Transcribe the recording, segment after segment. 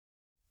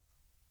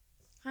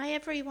Hi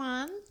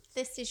everyone,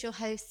 this is your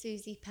host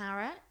Susie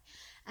Parrott,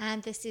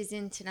 and this is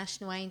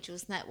International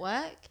Angels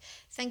Network.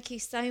 Thank you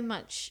so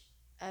much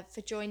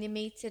for joining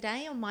me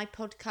today on my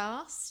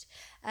podcast.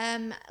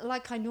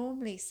 Like I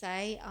normally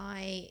say,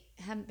 I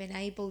haven't been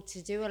able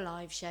to do a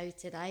live show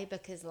today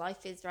because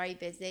life is very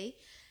busy,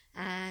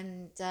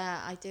 and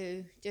I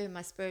do doing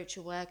my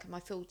spiritual work and my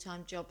full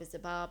time job as a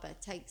barber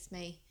takes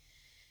me.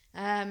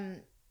 Um,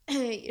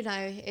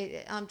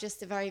 I'm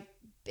just a very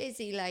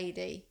busy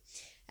lady.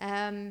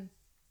 Um,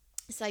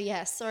 so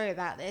yeah, sorry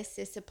about this.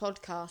 It's a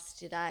podcast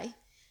today,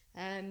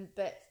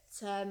 but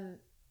um,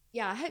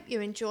 yeah, I hope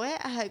you enjoy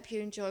it. I hope you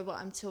enjoy what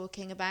I'm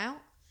talking about,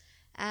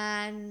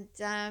 and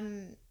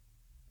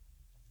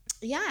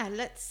yeah,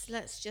 let's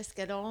just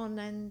get on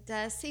and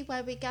see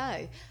where we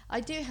go. I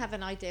do have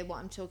an idea what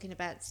I'm talking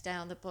about today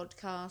on the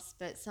podcast,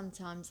 but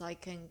sometimes I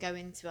can go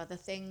into other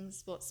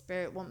things what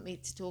spirit want me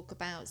to talk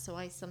about. So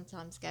I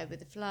sometimes go with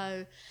the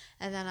flow,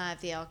 and then I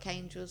have the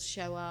archangels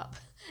show up,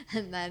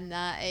 and then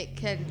it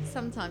can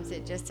sometimes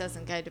it just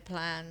doesn't go to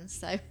plan.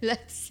 So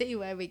let's see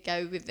where we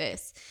go with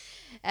this.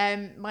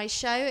 My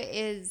show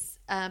is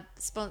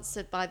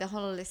sponsored by the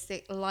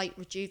Holistic Light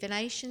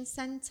Rejuvenation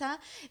Centre.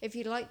 If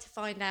you'd like to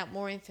find out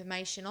more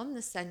information on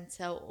the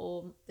centre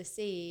or the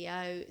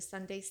CEO,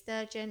 Sunday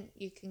Sturgeon,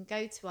 you can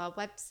go to our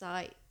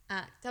website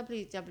at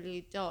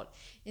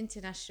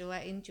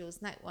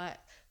www.internationalangelsnetwork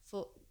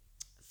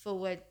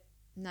forward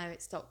no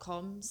it's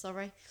 .com,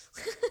 sorry.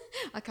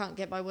 I can't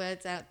get my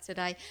words out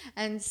today,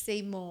 and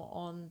see more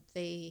on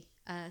the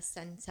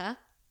centre.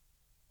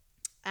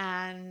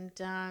 And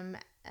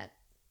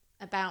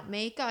about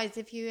me, guys,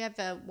 if you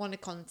ever want to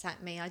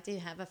contact me, I do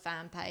have a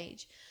fan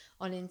page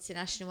on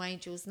International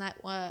Angels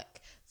Network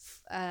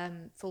 /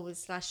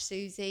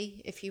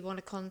 Susie. If you want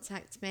to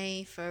contact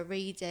me for a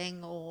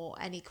reading or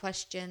any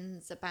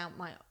questions about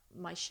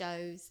my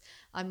shows,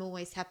 I'm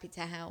always happy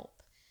to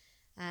help.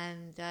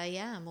 And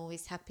yeah, I'm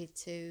always happy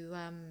to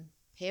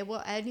hear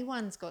what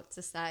anyone's got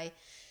to say.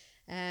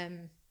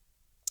 um,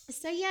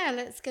 so yeah,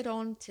 let's get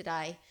on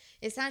today.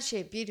 It's actually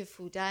a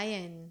beautiful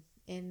day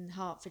in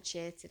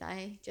Hertfordshire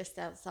today, just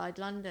outside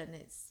London.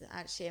 It's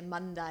actually a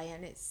Monday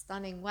and it's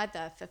stunning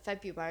weather for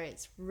February.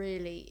 It's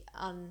really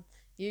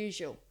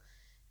unusual.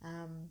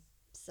 Um,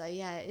 so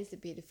yeah, it is a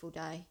beautiful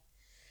day.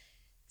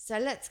 So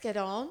let's get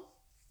on.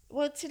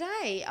 Well,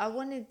 today I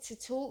wanted to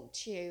talk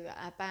to you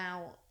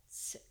about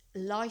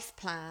life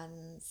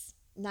plans.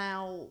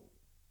 Now,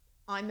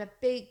 I'm a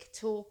big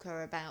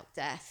talker about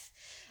death,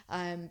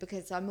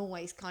 because I'm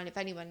always kind of,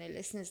 anyone who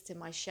listens to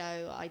my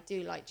show, I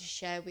do like to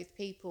share with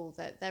people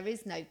that there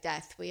is no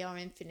death. We are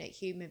infinite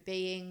human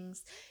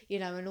beings,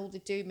 and all the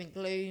doom and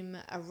gloom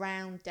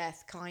around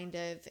death kind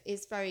of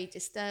is very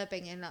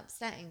disturbing and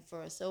upsetting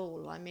for us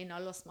all. I mean, I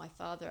lost my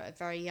father at a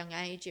very young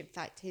age. In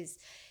fact, his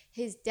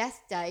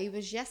death day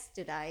was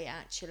yesterday,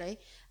 actually.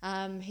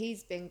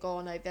 He's been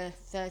gone over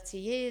 30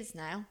 years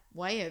now,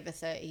 way over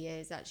 30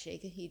 years, actually.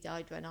 He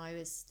died when I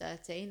was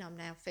 13. I'm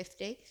now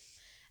 50.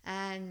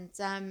 And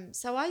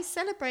so I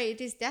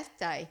celebrated his death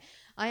day.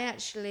 I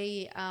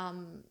actually,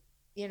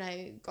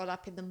 got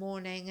up in the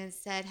morning and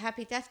said,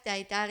 Happy Death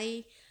Day,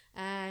 Daddy,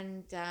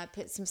 and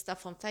put some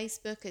stuff on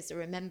Facebook as a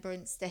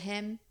remembrance to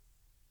him.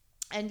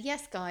 And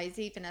yes, guys,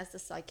 even as a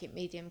psychic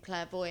medium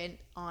clairvoyant,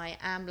 I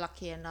am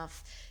lucky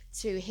enough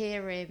to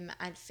hear him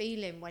and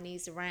feel him when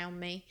he's around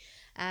me.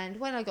 And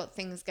when I got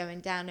things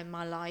going down in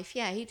my life,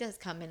 yeah, he does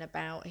come in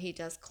about, he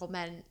does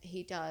comment,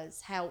 he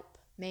does help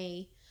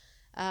me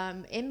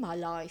in my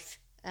life.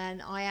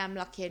 And I am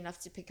lucky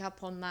enough to pick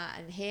up on that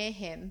and hear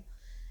him.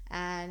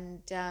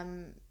 And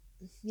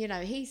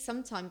he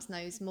sometimes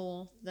knows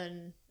more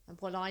than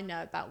what I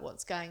know about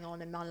what's going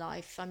on in my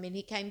life. I mean,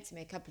 he came to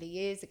me a couple of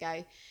years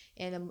ago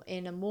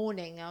in a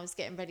morning. I was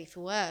getting ready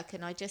for work,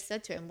 and I just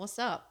said to him, "What's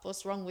up?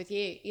 What's wrong with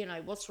you?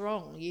 What's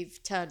wrong?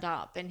 You've turned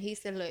up." And he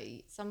said, "Look,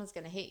 someone's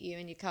going to hit you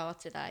in your car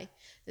today,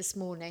 this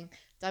morning.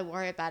 Don't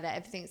worry about it.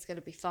 Everything's going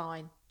to be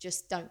fine.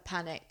 Just don't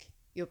panic.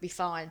 You'll be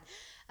fine."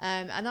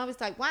 And I was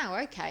like, wow,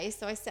 okay.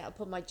 So I set up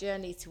on my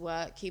journey to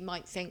work. You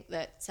might think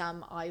that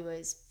I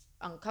was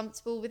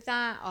uncomfortable with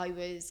that. I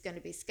was going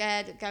to be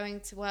scared of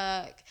going to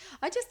work.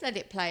 I just let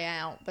it play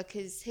out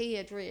because he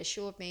had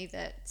reassured me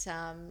that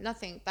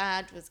nothing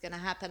bad was going to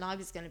happen. I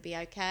was going to be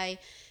okay.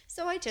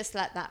 So I just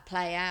let that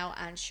play out.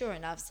 And sure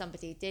enough,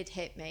 somebody did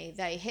hit me.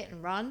 They hit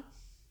and run,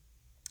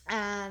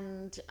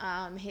 and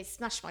he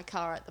smashed my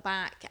car at the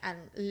back and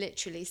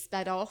literally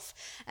sped off.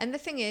 And the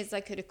thing is, I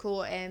could have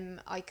caught him.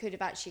 I could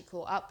have actually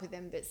caught up with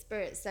him, but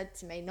Spirit said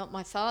to me, not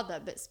my father,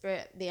 but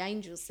Spirit, the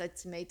angel said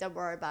to me, don't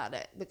worry about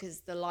it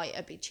because the light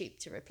would be cheap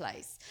to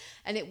replace.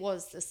 And it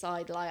was the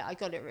side light. I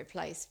got the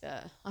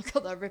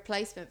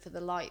replacement for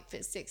the light for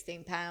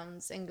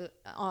 £16 in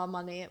our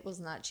money. It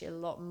wasn't actually a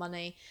lot of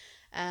money.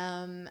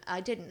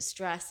 I didn't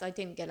stress, I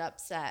didn't get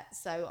upset.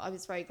 So I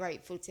was very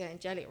grateful to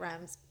Angelic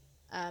Realms,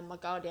 my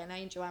guardian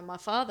angel, and my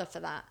father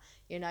for that,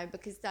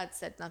 because Dad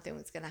said nothing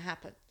was going to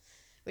happen,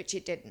 which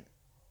it didn't.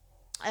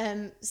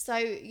 So,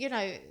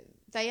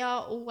 they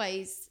are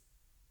always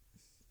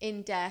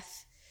in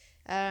death.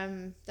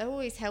 They're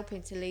always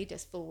helping to lead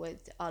us forward.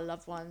 Our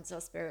loved ones,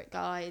 our spirit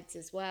guides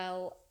as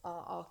well,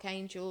 our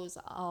archangels,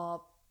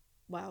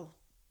 well,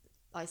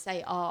 I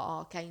say our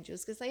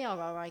archangels because they are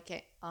our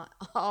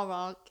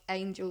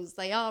archangels.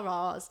 They are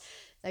ours.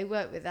 They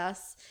work with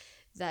us.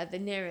 They're the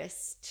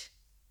nearest,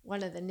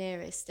 one of the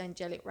nearest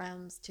angelic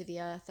realms to the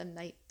earth, and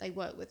they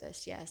work with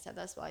us. Yeah, so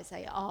that's why I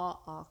say our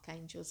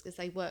archangels, because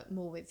they work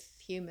more with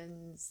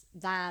humans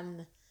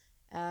than,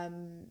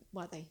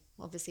 well, they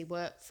obviously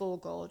work for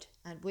God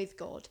and with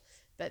God,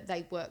 but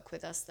they work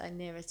with us. They're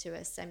nearer to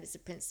us. Same as the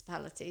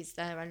principalities.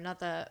 They're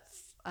another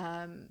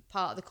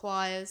part of the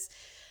choirs,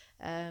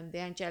 the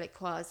angelic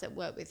choirs that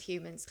work with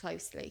humans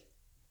closely.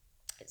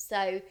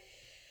 So,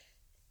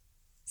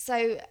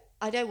 so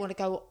I don't want to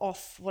go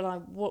off what I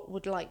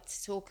would like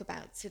to talk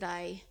about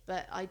today,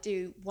 but I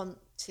do want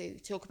to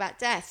talk about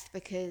death,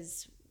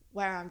 because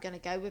where I'm going to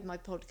go with my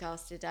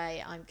podcast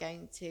today, I'm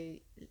going to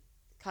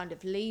kind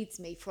of leads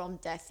me from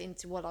death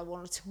into what I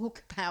want to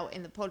talk about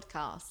in the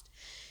podcast.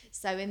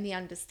 So in the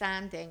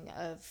understanding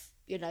of,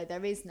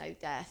 there is no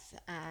death,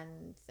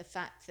 and the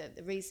fact that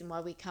the reason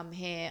why we come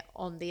here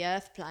on the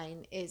earth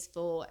plane is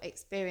for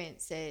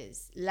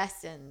experiences,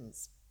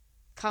 lessons,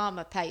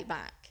 karma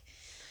payback,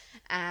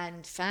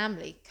 and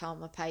family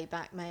karma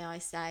payback, may I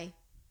say,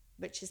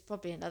 which is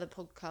probably another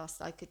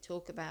podcast I could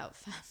talk about,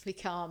 family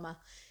karma,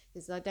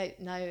 because I don't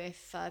know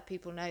if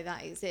people know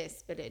that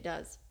exists, but it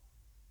does.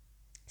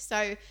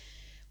 So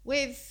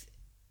with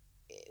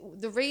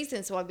the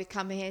reasons why we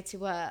come here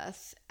to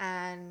earth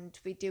and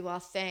we do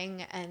our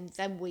thing, and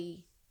then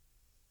we,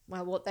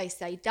 well, what they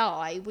say,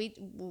 die,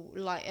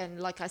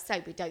 like I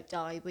say, we don't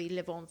die, we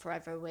live on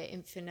forever, we're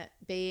infinite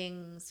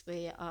beings,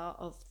 we are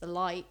of the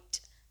light,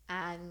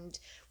 and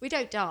we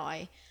don't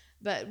die.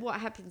 But what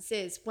happens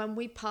is, when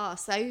we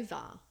pass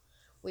over,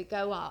 we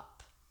go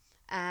up,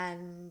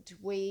 and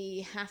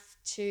we have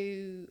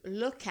to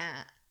look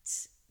at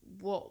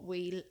what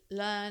we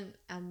learn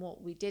and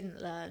what we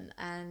didn't learn,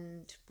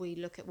 and we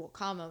look at what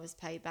karma was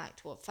paid back,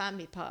 what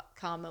family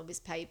karma was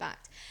paid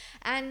back,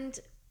 and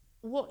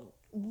what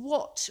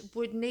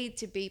would need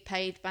to be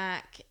paid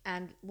back,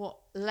 and what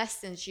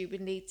lessons you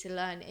would need to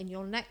learn in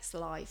your next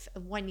life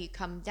and when you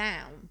come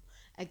down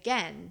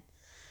again,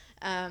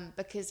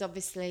 because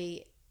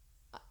obviously,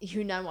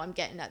 I'm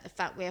getting at the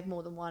fact we have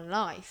more than one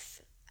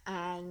life,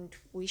 and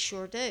we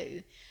sure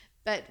do.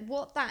 But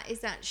what that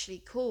is actually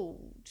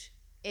called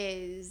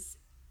is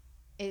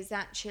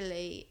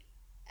actually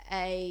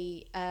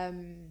a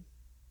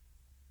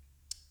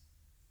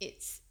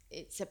it's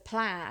a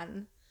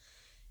plan.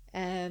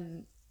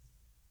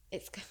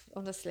 It's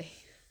honestly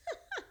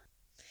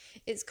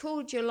it's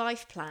called your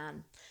life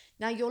plan.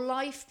 Now, your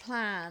life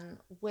plan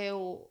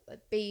will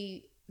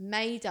be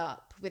made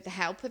up with the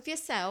help of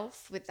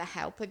yourself, with the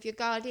help of your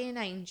guardian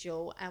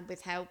angel, and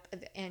with help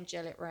of the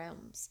angelic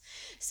realms.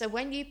 So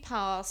when you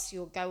pass,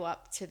 you'll go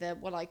up to the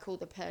what I call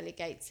the pearly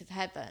gates of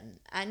heaven,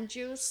 and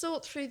you'll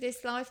sort through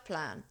this life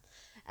plan.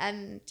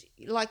 And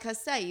like I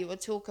say, you will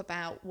talk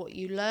about what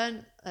you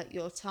learned at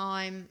your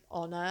time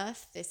on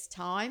earth this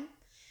time.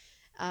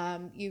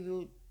 You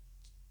will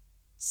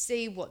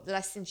see what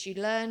lessons you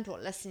learned,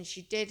 what lessons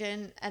you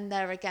didn't, and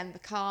there again, the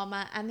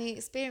karma and the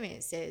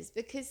experiences.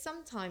 Because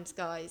sometimes,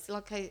 guys,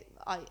 like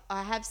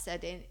I have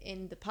said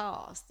in the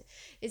past,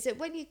 is that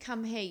when you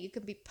come here, you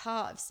can be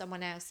part of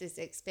someone else's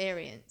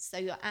experience. So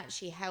you're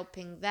actually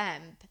helping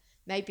them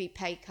maybe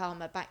pay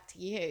karma back to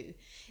you.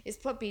 It's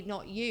probably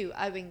not you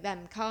owing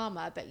them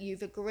karma, but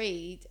you've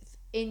agreed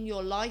in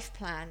your life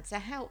plan to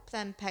help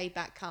them pay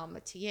back karma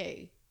to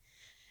you.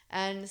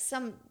 And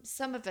some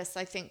of us,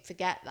 I think,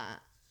 forget that.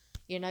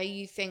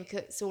 You think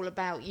it's all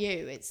about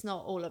you. It's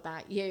not all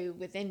about you.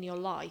 Within your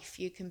life,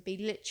 you can be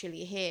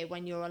literally here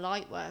when you're a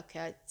light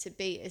worker, to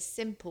be as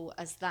simple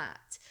as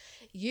that.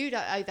 You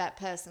don't owe that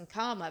person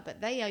karma, but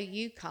they owe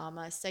you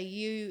karma. So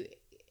you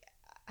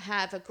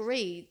have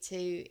agreed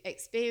to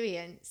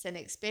experience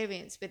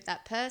with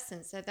that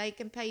person, so they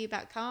can pay you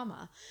back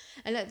karma.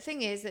 And the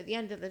thing is, at the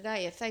end of the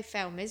day, if they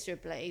fail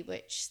miserably,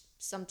 which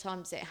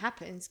sometimes it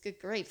happens, good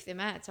grief, the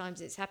amount of times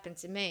it's happened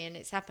to me, and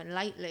it's happened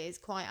lately, is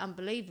quite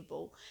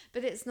unbelievable.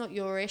 But it's not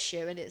your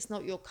issue, and it's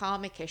not your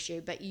karmic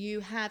issue, but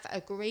you have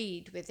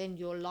agreed within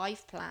your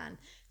life plan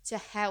to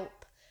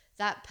help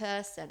that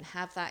person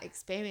have that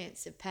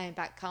experience of paying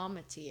back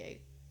karma to you.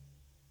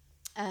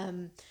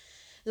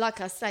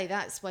 Like I say,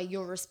 that's where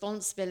your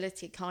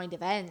responsibility kind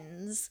of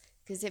ends,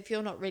 because if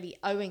you're not really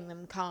owing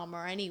them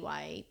karma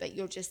anyway, but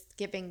you're just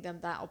giving them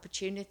that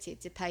opportunity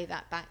to pay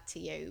that back to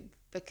you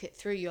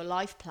through your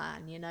life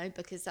plan,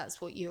 because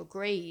that's what you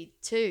agreed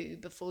to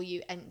before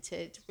you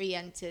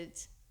re-entered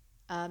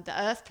the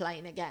earth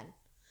plane again.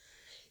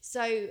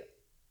 So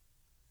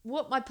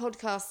what my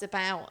podcast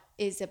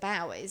is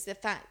the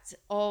fact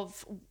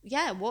of,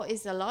 what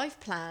is a life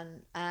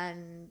plan,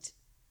 and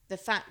the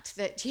fact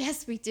that,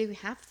 yes, we do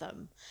have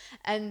them,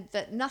 and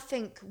that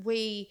nothing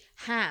we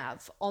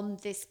have on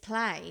this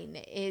plane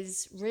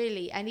is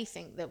really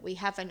anything that we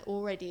haven't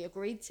already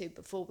agreed to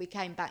before we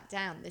came back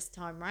down this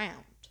time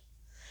round.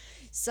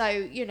 So,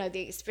 you know,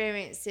 the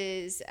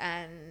experiences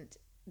and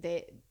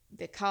the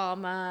the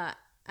karma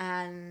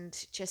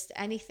and just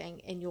anything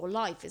in your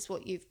life is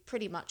what you've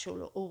pretty much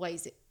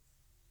always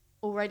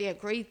already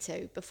agreed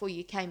to before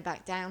you came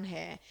back down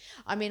here.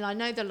 I mean, I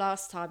know the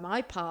last time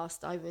I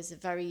passed, I was a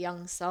very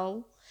young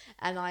soul,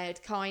 and I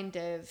had kind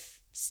of,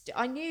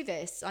 I knew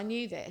this,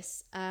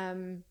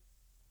 and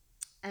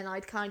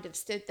I'd kind of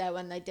stood there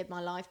when they did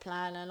my life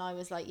plan, and I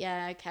was like,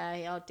 yeah,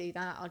 okay, I'll do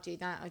that, I'll do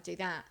that, I'll do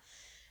that.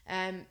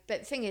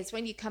 But the thing is,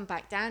 when you come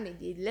back down and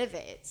you live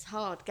it, it's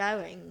hard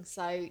going.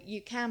 So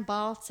you can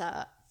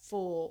barter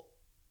for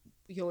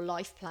your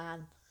life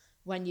plan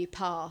when you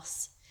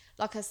pass.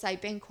 Like I say,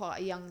 being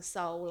quite a young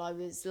soul, I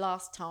was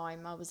last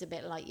time, I was a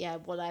bit like, yeah,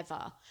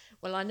 whatever.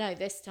 Well, I know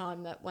this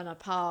time that when I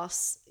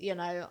pass, you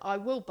know, I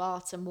will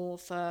barter more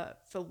for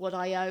what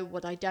I owe,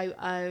 what I don't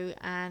owe,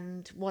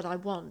 and what I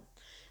want.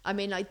 I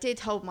mean, I did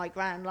hold my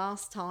ground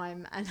last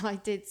time, and I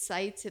did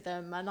say to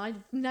them, and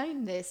I've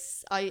known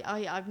this,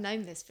 I've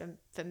known this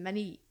for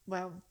many,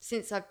 well,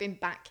 since I've been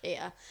back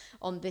here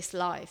on this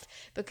life,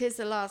 because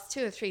the last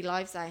 2 or 3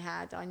 lives I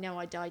had, I know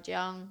I died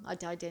young, I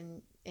died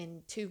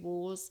in 2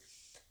 wars,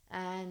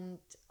 and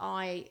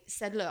I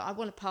said, look, I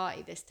want to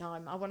party this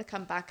time. I want to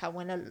come back. I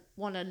want to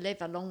live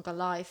a longer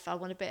life. I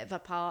want a bit of a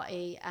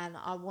party, and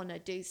I want to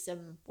do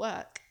some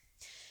work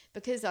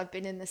because I've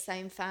been in the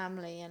same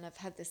family and I've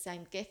had the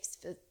same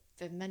gifts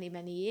for many,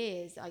 many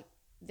years.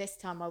 This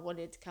time I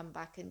wanted to come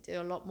back and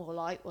do a lot more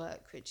light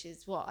work, which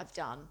is what I've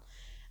done,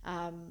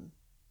 and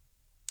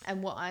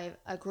what I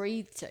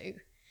agreed to.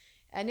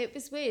 And it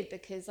was weird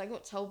because I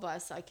got told by a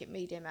psychic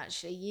medium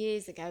actually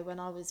years ago when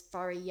I was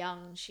very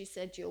young. She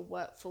said you'll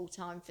work full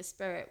time for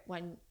spirit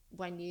when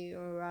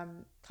you're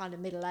kind of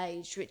middle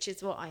aged, which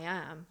is what I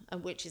am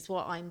and which is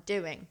what I'm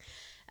doing.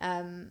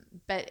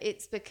 But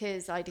it's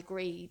because I'd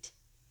agreed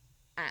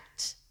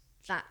at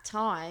that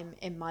time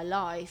in my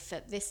life,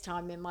 at this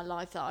time in my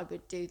life, that I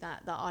would do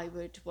that I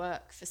would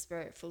work for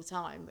spirit full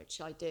time,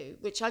 which I do,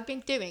 which I've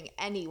been doing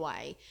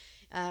anyway,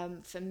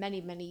 for many,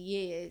 many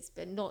years,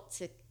 but not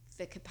to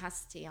the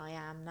capacity I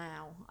am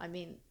now. I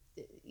mean,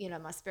 you know,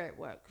 my spirit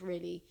work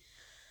really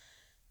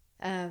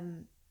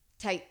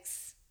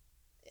takes,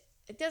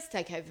 it does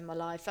take over my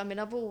life. I mean,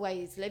 I've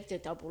always lived a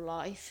double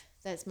life.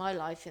 There's my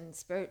life and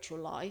spiritual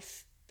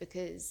life,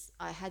 because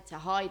I had to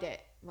hide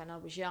it when I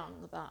was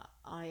young, that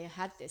I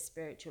had this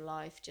spiritual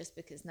life, just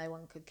because no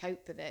one could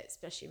cope with it,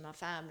 especially my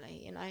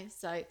family, you know.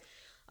 So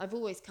I've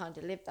always kind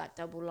of lived that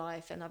double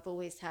life, and I've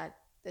always had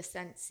the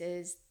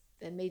senses,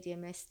 the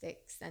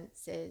mediumistic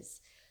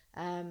senses.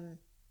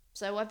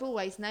 So I've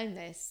always known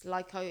this.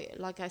 Like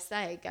I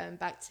say, going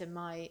back to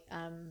my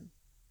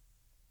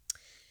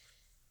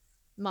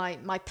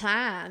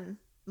plan,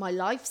 my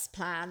life's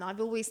plan, I've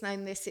always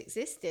known this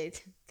existed,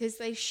 because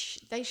they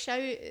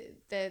show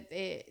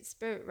the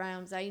spirit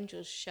realms,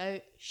 angels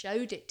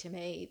showed it to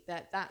me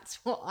that that's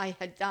what I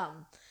had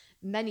done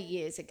many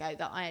years ago,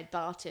 that I had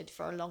bartered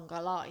for a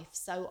longer life.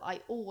 So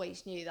I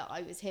always knew that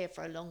I was here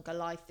for a longer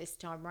life this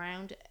time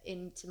round,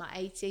 into my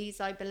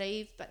 80s, I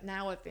believe. But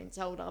now I've been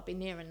told I'll be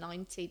nearer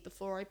 90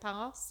 before I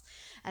pass,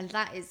 and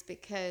that is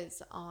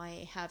because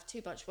I have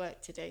too much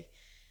work to do.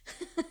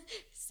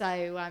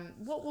 So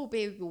what will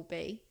be will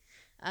be.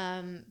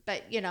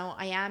 But you know,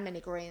 I am in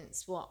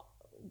agreement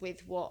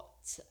with what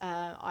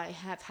I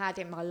have had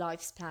in my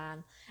life's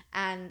plan,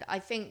 and I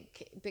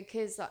think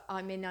because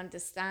I'm in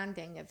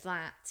understanding of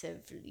that, of,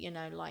 you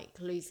know, like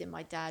losing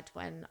my dad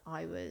when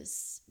I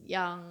was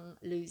young,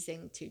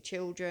 losing 2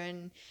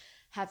 children,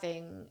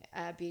 having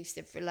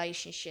abusive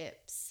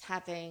relationships,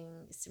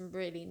 having some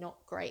really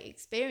not great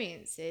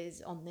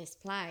experiences on this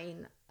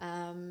plane,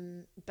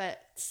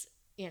 but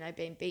you know,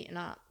 being beaten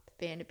up,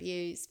 being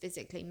abused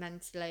physically,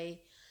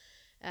 mentally.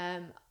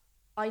 Um,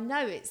 I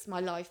know it's my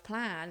life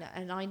plan,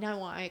 and I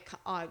know I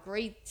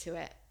agreed to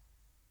it,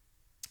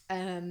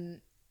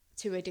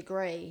 to a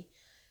degree.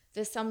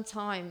 There's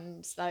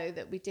sometimes, though,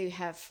 that we do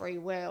have free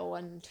will,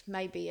 and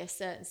maybe a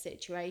certain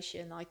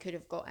situation I could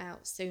have got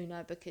out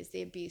sooner because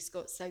the abuse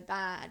got so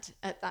bad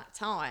at that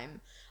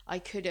time. I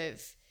could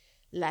have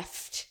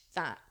left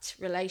that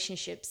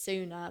relationship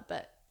sooner,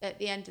 but at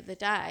the end of the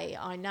day,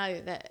 I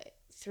know that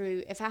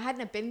if I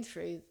hadn't have been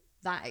through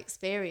that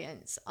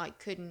experience, I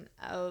couldn't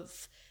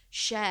have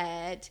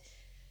shared,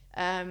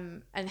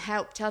 and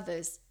helped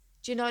others.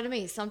 Do you know what I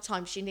mean?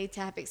 Sometimes you need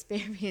to have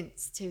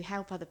experience to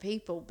help other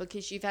people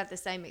because you've had the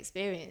same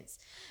experience.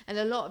 And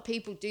a lot of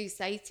people do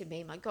say to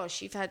me, my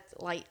gosh, you've had,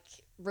 like,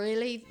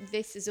 really,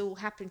 this has all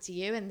happened to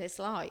you in this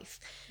life?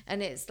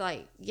 And it's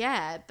like,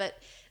 yeah,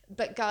 but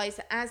guys,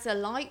 as a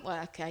light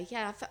worker,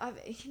 yeah,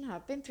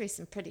 I've been through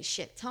some pretty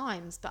shit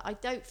times, but I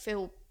don't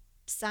feel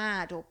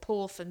sad or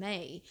poor for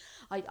me.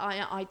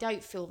 I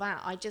don't feel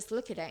that. I just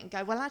look at it and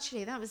go, well,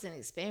 actually, that was an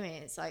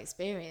experience I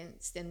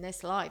experienced in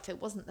this life.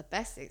 It wasn't the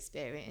best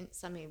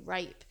experience. I mean,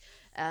 rape,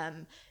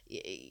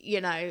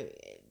 you know,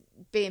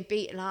 being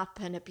beaten up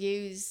and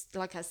abused,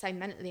 like I say,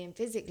 mentally and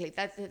physically,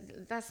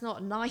 that's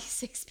not a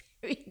nice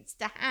experience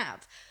to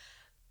have.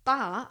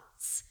 But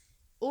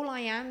all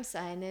I am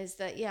saying is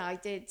that, yeah,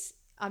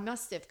 I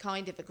must have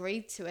kind of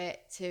agreed to it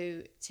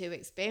to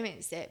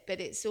experience it, but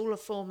it's all a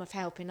form of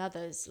helping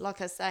others. Like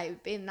I say,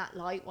 being that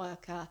light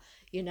worker,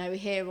 you know,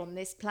 here on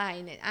this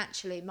plane, it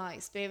actually, my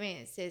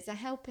experiences are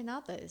helping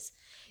others,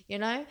 you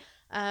know.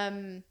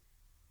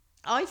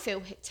 I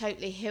feel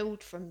totally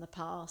healed from the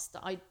past.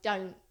 I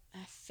don't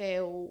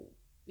feel,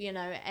 you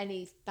know,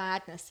 any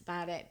badness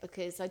about it,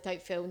 because I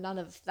don't feel none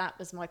of that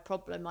was my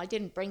problem. I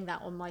didn't bring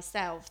that on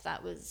myself.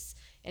 That was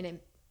an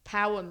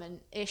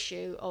empowerment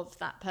issue of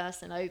that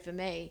person over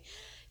me.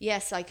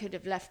 Yes, I could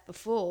have left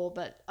before,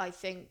 but I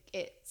think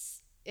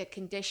it's a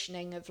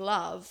conditioning of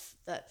love.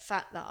 That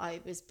fact that I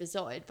was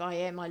besotted by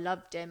him, I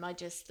loved him. I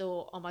just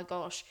thought, oh my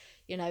gosh,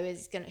 you know,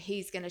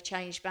 he's gonna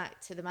change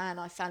back to the man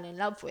I fell in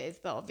love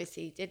with. But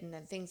obviously he didn't,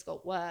 and things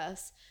got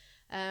worse.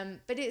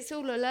 But it's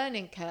all a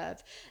learning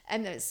curve.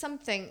 And it's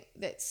something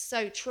that's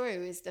so true,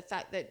 is the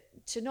fact that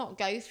to not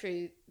go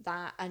through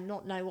that and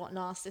not know what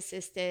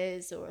narcissist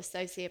is, or a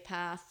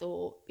sociopath,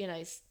 or, you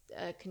know,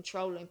 a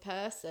controlling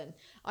person,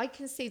 I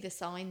can see the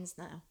signs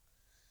now,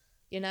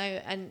 you know.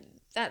 And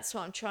that's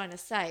what I'm trying to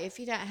say. If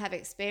you don't have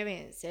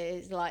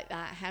experiences like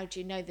that, how do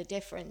you know the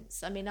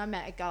difference? I mean, I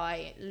met a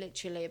guy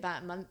literally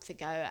about a month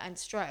ago, and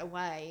straight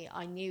away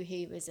I knew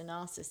he was a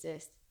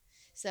narcissist.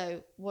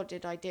 So what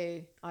did I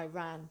do? I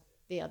ran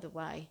the other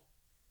way.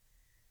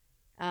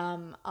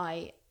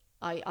 I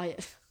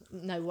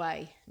no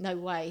way, no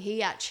way.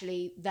 He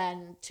actually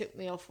then took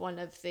me off one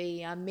of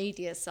the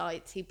media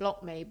sites. He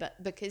blocked me,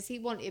 but because he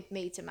wanted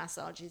me to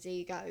massage his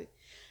ego,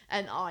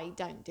 and I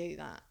don't do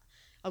that.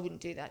 I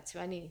wouldn't do that to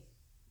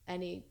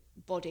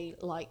anybody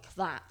like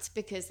that,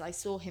 because I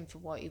saw him for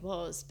what he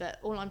was. But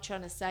all I'm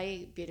trying to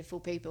say, beautiful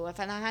people, if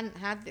I hadn't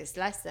had this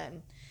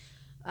lesson,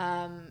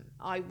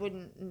 I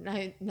wouldn't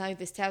know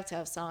this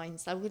telltale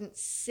signs. I wouldn't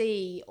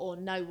see or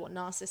know what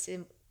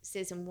narcissism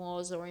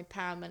was, or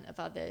empowerment of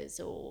others,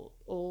 or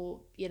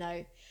you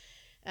know,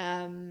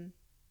 um,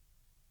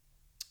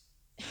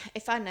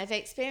 if I never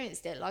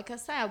experienced it, like I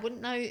say, I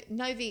wouldn't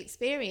know the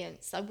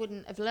experience. I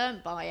wouldn't have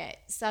learned by it.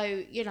 So,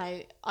 you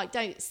know, I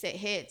don't sit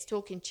here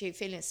talking to you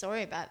feeling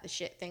sorry about the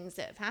shit things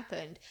that have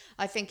happened.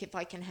 I think if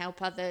I can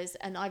help others,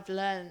 and I've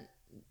learned,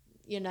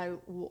 you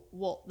know,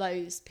 what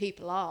those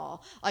people are,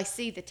 I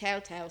see the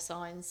telltale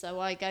signs, so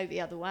I go the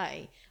other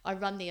way. I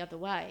run the other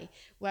way.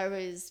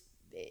 Whereas,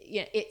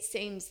 you know, it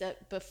seems that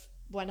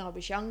when I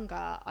was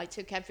younger, I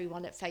took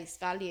everyone at face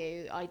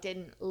value. I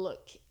didn't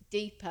look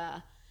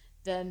deeper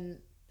than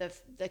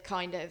the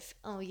kind of,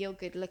 oh, you're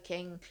good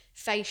looking,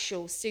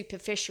 facial,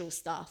 superficial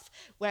stuff.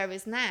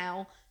 Whereas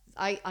now,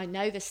 I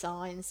know the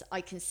signs,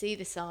 I can see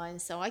the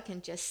signs, so I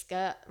can just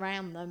skirt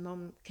around them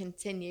and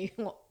continue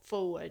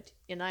forward,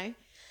 you know.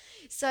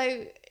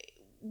 So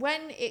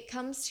when it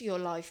comes to your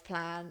life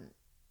plan,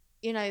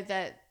 you know,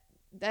 that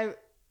there,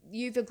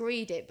 you've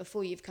agreed it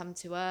before you've come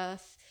to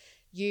Earth.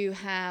 You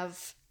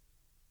have,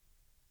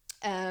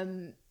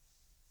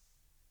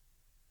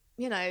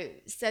 you know,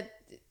 said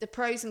the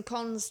pros and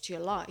cons to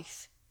your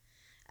life.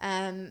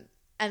 And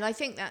I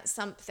think that's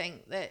something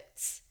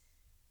that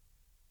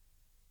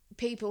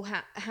people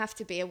have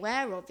to be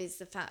aware of, is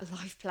the fact a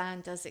life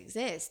plan does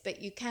exist,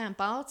 but you can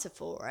barter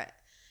for it.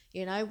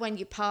 You know, when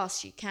you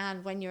pass, you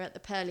can, when you're at the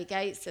pearly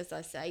gates, as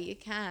I say, you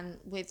can,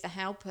 with the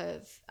help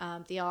of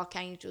the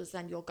archangels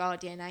and your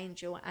guardian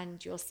angel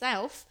and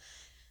yourself,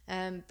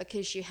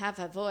 because you have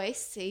a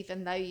voice,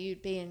 even though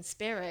you'd be in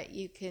spirit,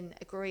 you can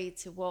agree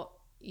to what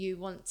you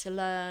want to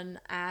learn,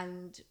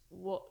 and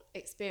what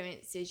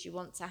experiences you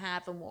want to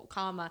have, and what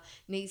karma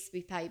needs to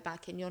be paid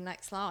back in your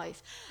next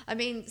life. I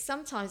mean,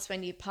 sometimes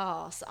when you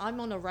pass, I'm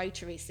on a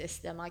rotary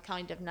system, I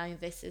kind of know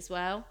this as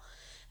well.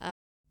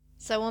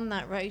 So on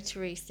that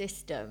rotary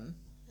system,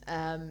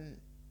 I'm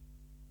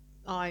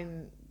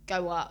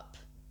go up,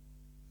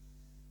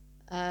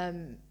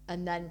 and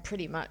then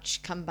pretty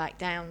much come back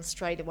down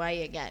straight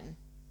away again.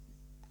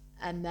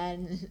 And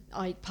then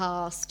I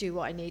pass, do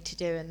what I need to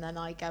do, and then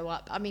I go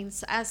up. I mean,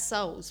 as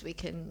souls, we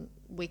can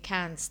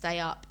stay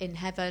up in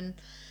heaven.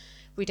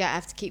 We don't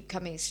have to keep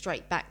coming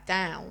straight back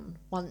down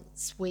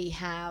once we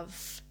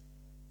have,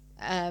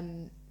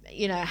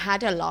 you know,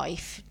 had a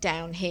life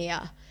down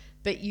here.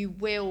 But you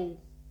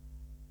will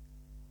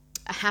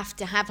have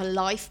to have a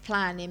life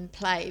plan in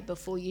play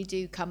before you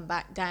do come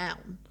back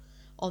down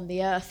on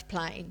the earth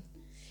plane.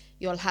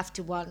 You'll have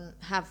to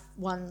have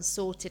one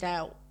sorted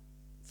out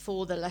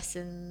for the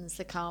lessons,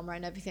 the karma,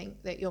 and everything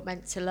that you're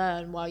meant to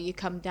learn while you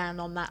come down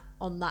on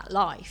that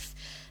life.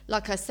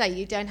 Like I say,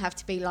 you don't have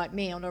to be like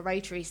me on a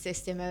rotary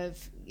system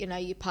of, you know,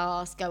 you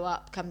pass, go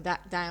up, come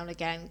back down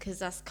again, because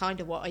that's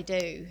kind of what I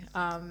do.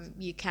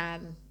 You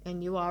can,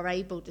 and you are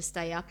able to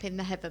stay up in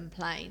the heaven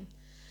plane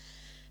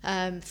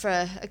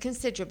for a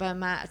considerable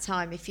amount of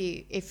time if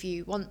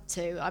you want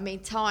to. I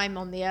mean, time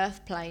on the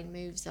earth plane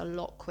moves a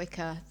lot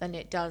quicker than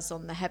it does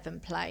on the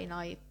heaven plane.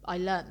 I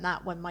learnt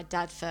that when my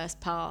dad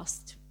first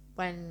passed.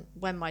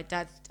 When my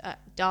dad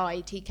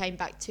died, he came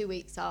back 2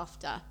 weeks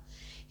after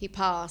he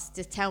passed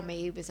to tell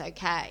me he was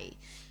okay.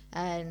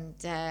 And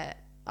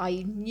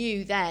I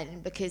knew then,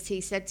 because he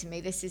said to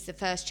me, this is the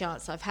first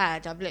chance I've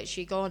had. I've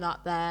literally gone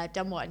up there,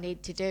 done what I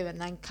need to do, and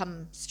then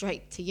come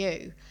straight to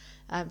you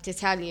to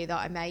tell you that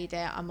I made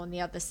it, I'm on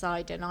the other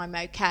side, and I'm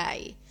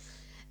okay.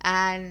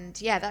 And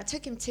yeah, that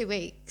took him 2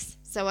 weeks.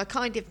 So I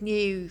kind of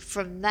knew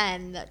from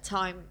then that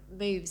time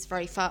moves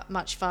very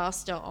much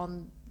faster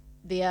on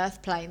the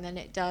earth plane than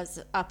it does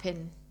up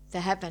in the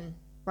heaven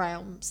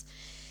realms.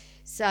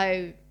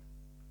 So,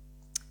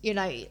 you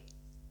know,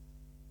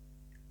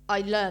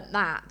 I learnt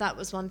that. That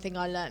was one thing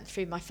I learnt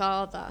through my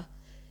father.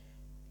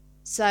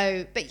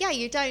 So, but yeah,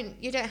 you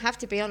don't have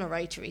to be on a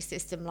rotary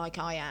system like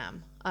I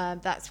am.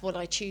 That's what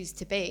I choose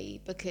to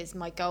be, because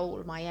my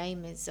goal, my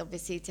aim is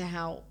obviously to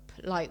help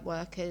light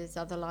workers,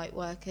 other light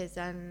workers,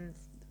 and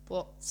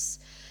what's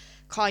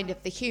kind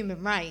of the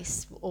human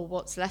race, or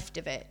what's left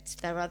of it.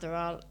 There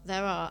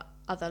are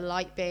other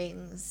light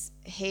beings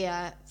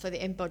here for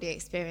the in-body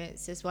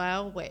experience as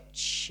well,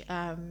 which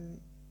I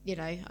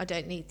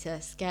don't need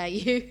to scare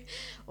you,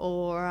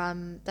 or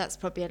that's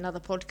probably another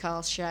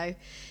podcast show.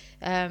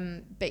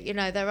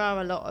 But there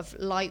are a lot of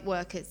light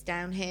workers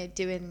down here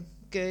doing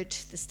good.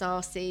 The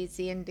starseeds,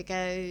 the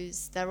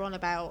indigos, they're on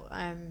about,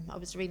 I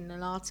was reading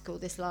an article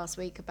this last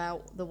week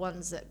about the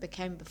ones that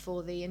became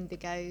before the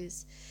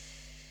indigos.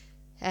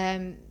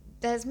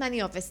 There's many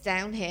of us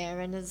down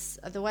here, and as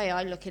the way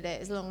I look at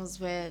it, as long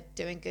as we're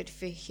doing good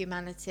for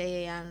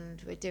humanity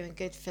and we're doing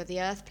good for the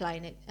earth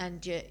plane,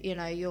 and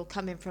you're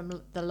coming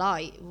from the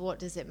light, what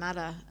does it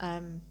matter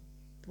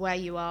where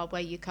you are,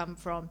 where you come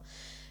from?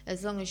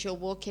 As long as you're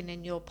walking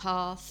in your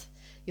path,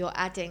 you're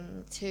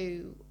adding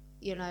to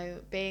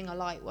being a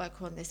light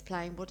worker on this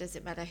plane. What does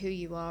it matter who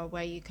you are,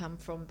 where you come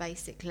from,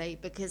 basically?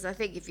 Because I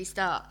think if you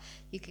start,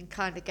 you can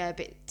kind of go a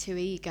bit too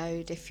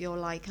egoed if you're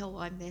like, oh,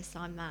 I'm this,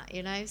 I'm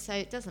that, so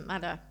it doesn't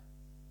matter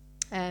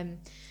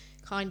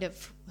kind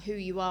of who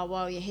you are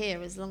while you're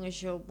here, as long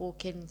as you're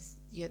walking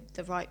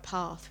the right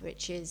path,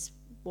 which is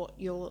what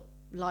your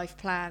life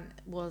plan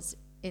was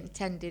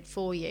intended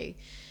for you,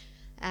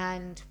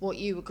 and what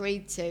you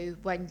agreed to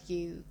when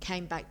you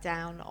came back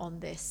down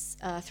on this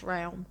earth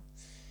realm.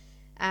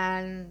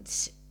 And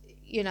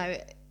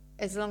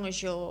as long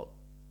as you're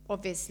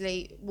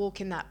obviously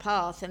walking that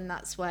path, and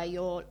that's where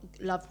your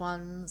loved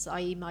ones,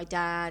 i.e. my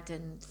dad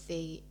and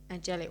the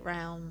angelic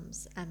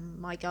realms and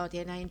my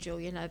guardian angel,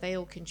 they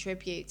all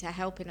contribute to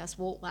helping us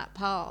walk that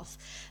path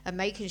and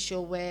making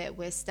sure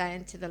we're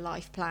staying to the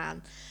life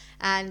plan.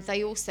 And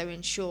they also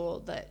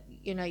ensure that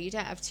you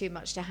don't have too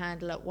much to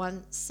handle at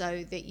once,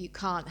 so that you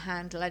can't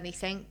handle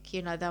anything.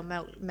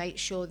 They'll make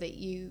sure that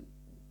you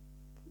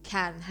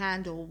can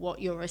handle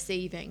what you're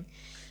receiving.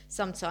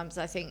 Sometimes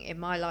I think in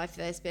my life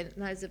there's been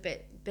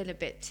a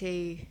bit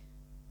too,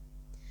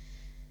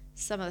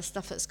 some of the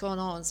stuff that's gone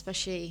on,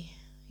 especially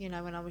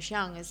when I was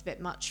young, is a bit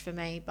much for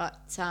me, but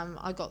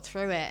I got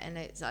through it, and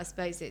I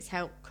suppose it's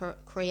helped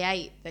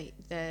create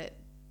the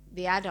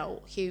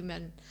adult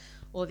human,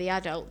 or the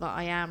adult that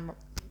I am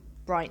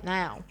right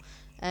now.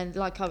 And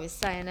like I was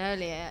saying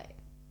earlier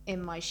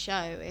in my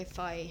show, if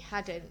I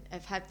hadn't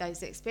have had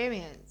those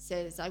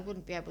experiences, I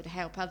wouldn't be able to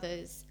help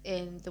others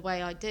in the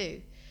way I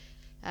do,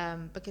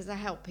 because I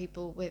help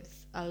people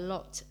with a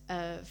lot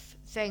of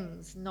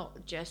things,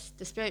 not just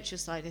the spiritual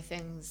side of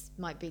things.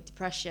 Might be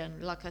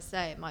depression, like I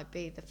say, it might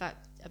be the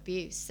fact,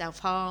 abuse,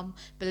 self-harm,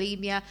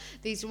 bulimia.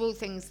 These are all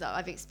things that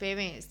I've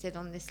experienced it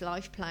on this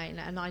life plane,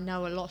 and I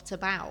know a lot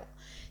about.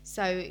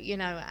 So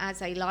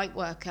as a light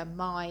worker,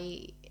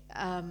 my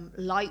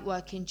light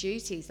working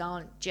duties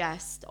aren't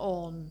just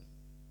on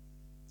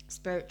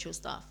spiritual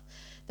stuff.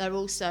 They're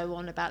also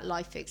on about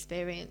life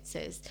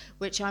experiences,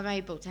 which I'm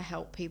able to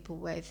help people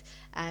with,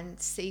 and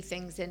see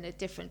things in a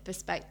different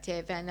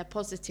perspective and a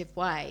positive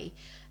way,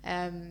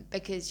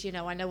 because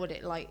I know what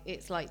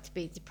it's like to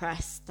be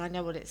depressed. I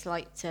know what it's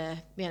like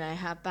to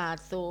have bad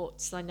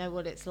thoughts. I know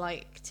what it's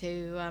like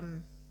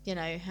to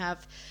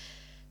have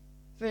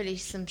really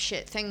some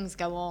shit things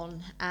go on.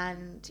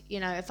 And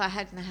if I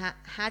hadn't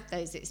had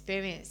those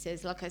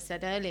experiences, like I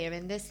said earlier,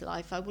 in this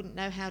life, I wouldn't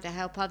know how to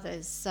help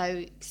others.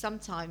 So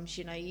sometimes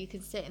you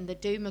can sit in the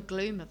doom and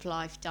gloom of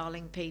life,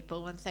 darling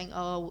people, and think,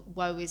 oh,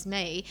 woe is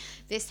me,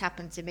 this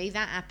happened to me,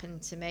 that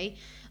happened to me,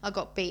 I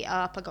got beat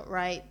up, I got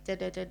raped, da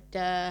da da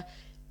da.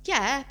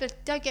 Yeah, but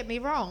don't get me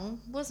wrong,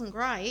 wasn't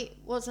great,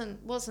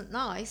 wasn't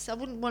nice. I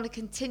wouldn't want to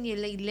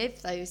continually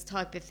live those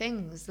type of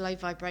things, low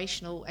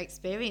vibrational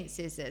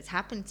experiences that's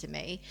happened to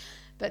me.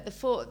 But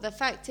the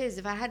fact is,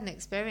 if I hadn't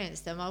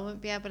experienced them, I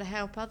wouldn't be able to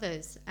help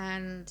others.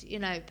 And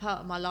part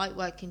of my light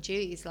working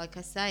duties, like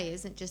I say,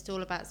 isn't just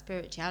all about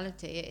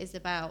spirituality. It is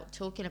about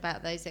talking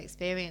about those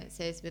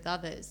experiences with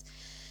others.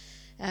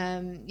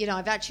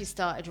 I've actually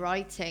started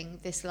writing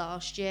this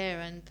last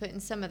year and putting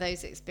some of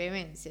those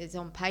experiences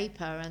on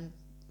paper. And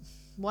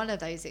one of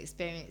those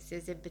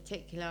experiences in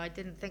particular, I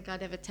didn't think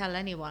I'd ever tell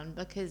anyone,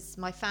 because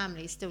my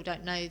family still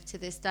don't know to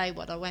this day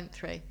what I went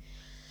through.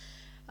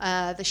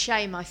 The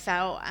shame I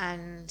felt,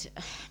 and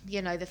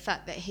the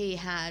fact that he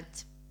had,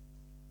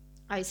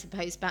 I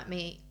suppose, backed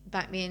me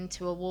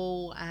into a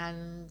wall,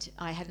 and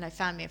I had no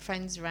family and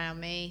friends around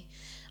me.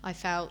 I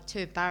felt too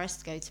embarrassed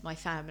to go to my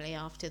family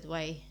after the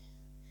way,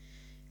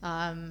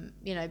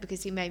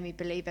 because he made me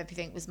believe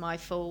everything was my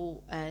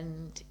fault.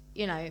 And,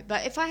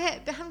 but if I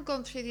hadn't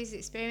gone through these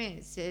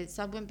experiences,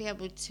 I wouldn't be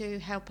able to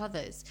help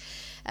others.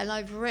 And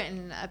I've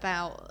written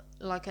about,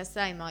 like I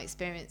say, my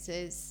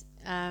experiences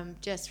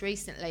just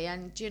recently.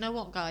 And do you know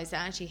what, guys? It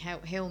actually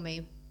helped heal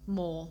me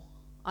more.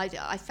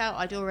 I felt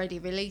I'd already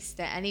released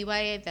it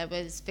anyway. There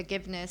was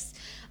forgiveness.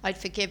 I'd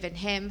forgiven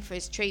him for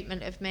his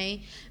treatment of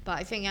me. But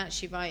I think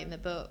actually writing the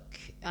book,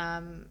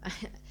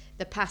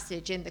 the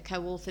passage in the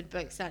co-authored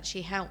books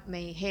actually helped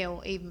me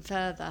heal even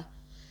further.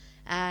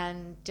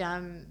 And,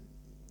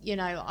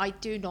 I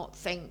do not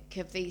think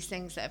of these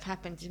things that have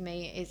happened to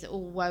me as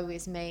all woe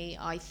is me.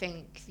 I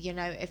think,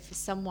 if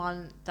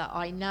someone that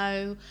I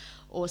know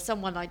or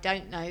someone I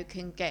don't know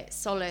can get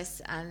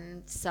solace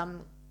and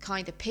some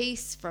kind of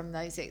peace from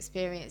those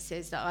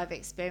experiences that I've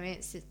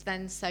experienced,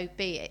 then so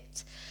be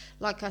it.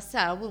 Like I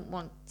said, I wouldn't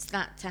want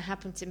that to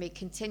happen to me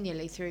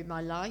continually through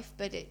my life,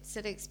 but it's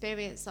an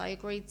experience I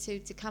agreed to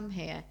come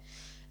here.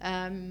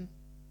 So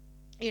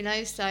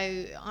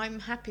I'm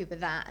happy with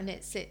that, and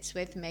it sits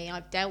with me.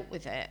 I've dealt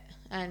with it,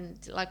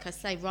 and like I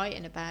say,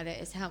 writing about it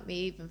has helped me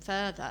even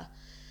further.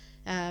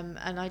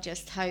 And I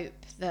just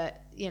hope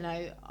that,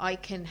 I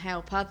can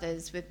help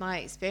others with my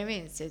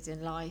experiences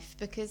in life,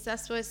 because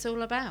that's what it's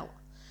all about.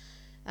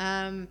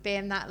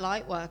 Being that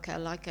light worker,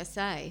 like I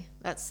say,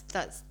 that's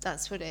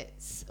what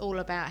it's all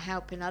about,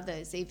 helping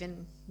others,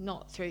 even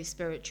not through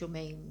spiritual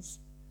means.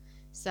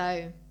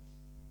 So,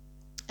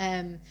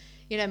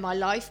 my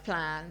life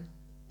plan,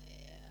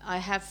 I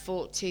have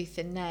fought tooth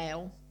and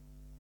nail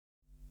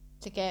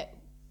to get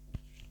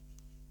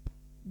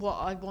what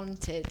I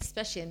wanted,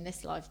 especially in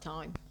this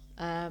lifetime.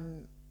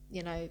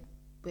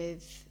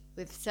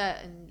 With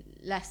certain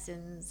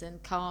lessons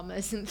and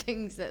karmas and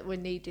things that were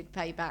needed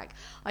payback,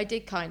 I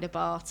did kind of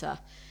barter.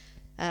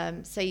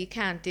 So you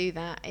can do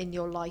that in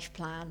your life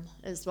plan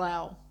as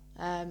well.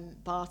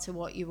 Barter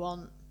what you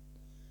want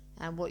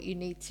and what you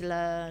need to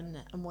learn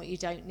and what you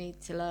don't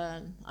need to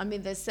learn. I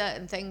mean, there's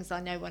certain things I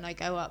know when I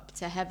go up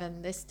to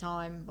heaven this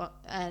time,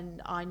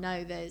 and I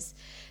know there's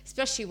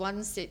especially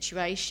one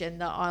situation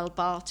that I'll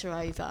barter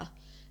over,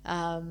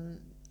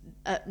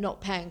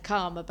 not paying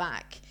karma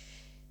back,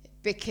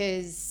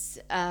 because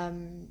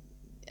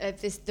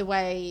of the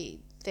way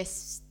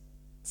this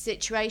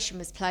situation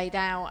was played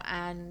out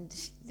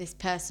and this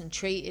person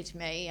treated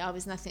me. I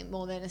was nothing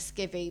more than a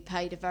skivvy,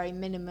 paid a very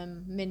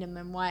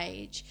minimum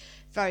wage,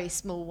 very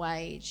small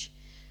wage,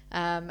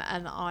 and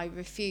I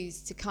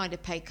refused to kind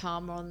of pay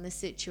karma on the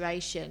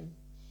situation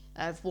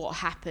of what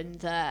happened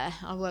there.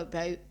 I won't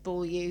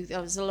bore you. I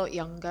was a lot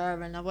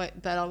younger, and I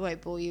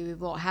won't bore you with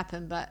what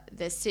happened. But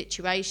the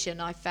situation,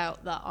 I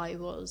felt that I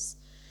was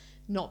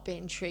not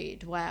being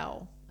treated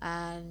well,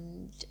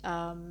 and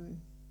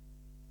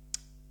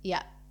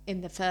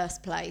in the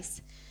first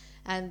place.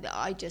 And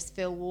I just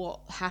feel what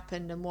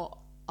happened and what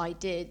I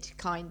did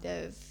kind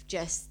of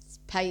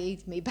just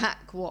paid me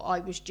back what I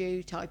was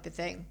due, type of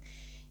thing,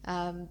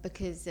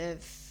 because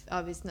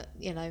I was not,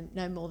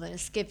 no more than a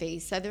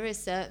skivvy. So there is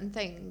certain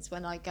things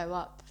when I go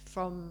up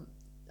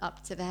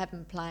to the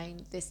heaven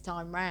plane this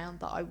time round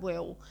that I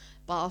will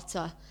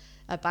barter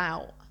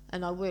about.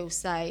 And I will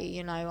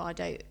say, I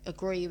don't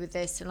agree with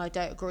this and I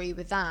don't agree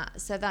with that.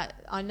 So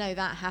that I know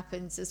that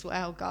happens as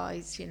well,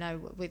 guys.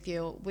 With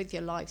your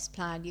life's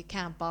plan, you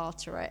can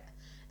barter it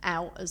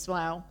out as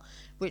well,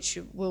 which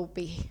will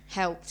be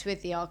helped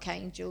with the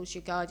archangels,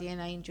 your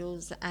guardian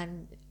angels,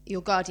 and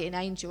your guardian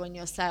angel and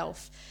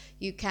yourself.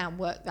 You can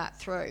work that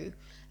through.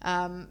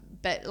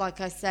 But like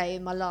I say,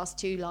 in my last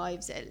 2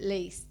 lives, at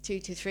least 2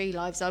 to 3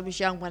 lives, I was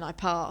young when I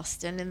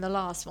passed. And in the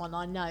last one,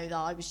 I know that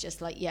I was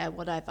just like, yeah,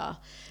 whatever.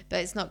 But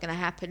it's not going to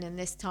happen in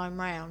this time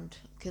round,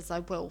 because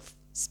I will,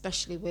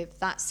 especially with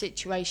that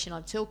situation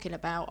I'm talking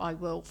about, I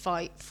will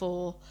fight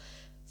for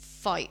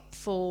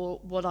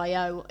what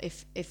I owe.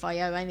 If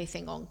I owe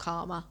anything on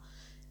karma,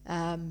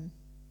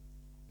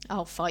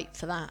 I'll fight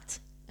for that.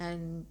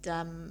 And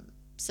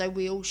so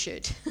we all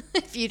should.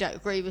 If you don't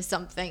agree with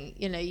something,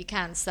 you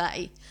can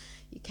say.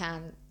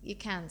 You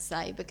can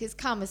say, because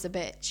karma's a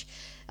bitch.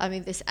 I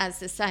mean, this, as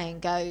the saying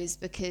goes,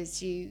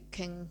 because you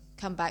can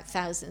come back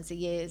thousands of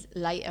years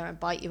later and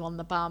bite you on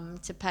the bum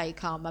to pay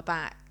karma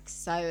back.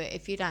 So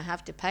if you don't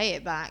have to pay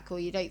it back, or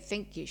you don't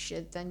think you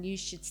should, then you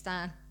should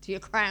stand to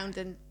your ground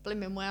and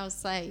blimmin' well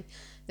say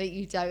that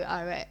you don't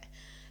owe it.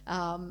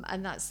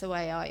 And that's the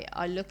way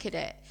I look at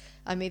it.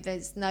 I mean,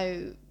 there's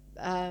no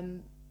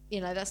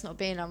that's not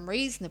being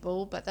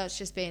unreasonable, but that's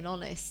just being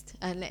honest.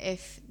 And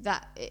if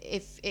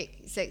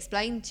it's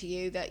explained to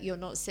you that you're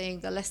not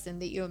seeing the lesson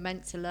that you're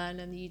meant to learn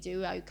and you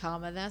do owe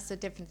karma, that's a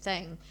different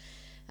thing.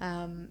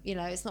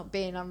 It's not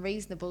being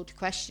unreasonable to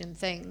question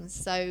things.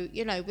 So,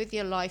 with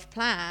your life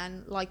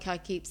plan, like I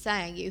keep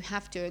saying, you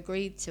have to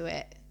agree to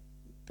it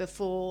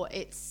before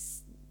it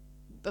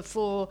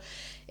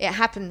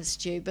happens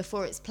to you,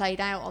 before it's played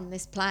out on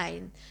this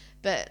plane.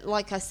 But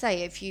like I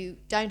say, if you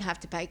don't have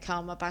to pay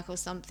karma back or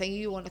something,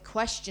 you want to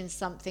question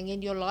something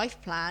in your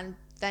life plan,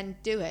 then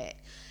do it.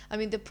 I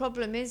mean, the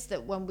problem is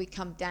that when we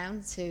come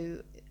down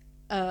to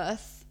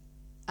earth,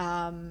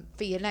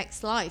 for your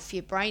next life,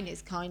 your brain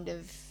is kind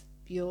of,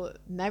 your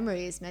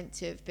memory is meant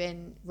to have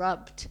been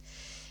rubbed,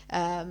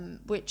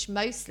 which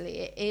mostly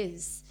it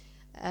is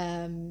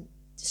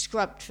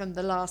scrubbed from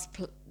the last,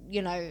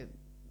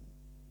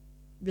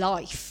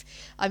 life.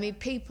 I mean,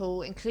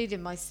 people,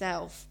 including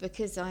myself,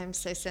 because I am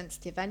so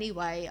sensitive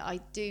anyway, I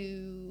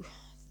do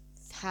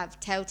have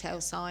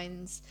telltale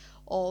signs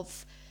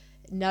of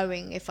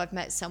knowing if I've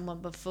met someone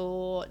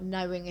before,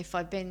 knowing if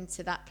I've been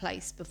to that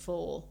place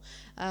before,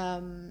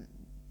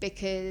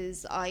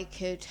 because I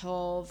could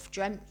have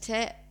dreamt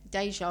it.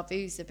 Deja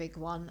vu's a big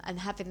one, and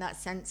having that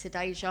sense of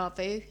deja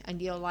vu,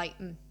 and you're like,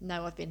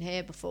 no, I've been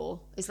here before.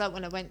 It's like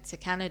when I went to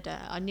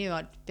Canada, I knew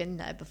I'd been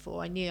there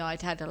before. I knew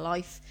I'd had a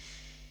life.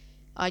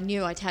 I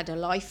knew I'd had a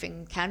life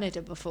in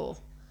Canada before.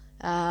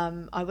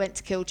 I went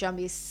to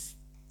Kiljummie's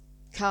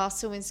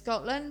Castle in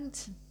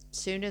Scotland. As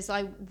soon as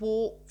I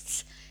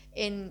walked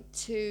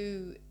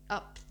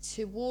up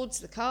towards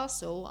the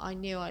castle, I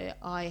knew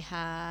I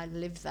had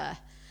lived there.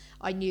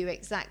 I knew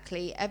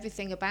exactly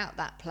everything about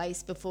that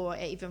place before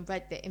I even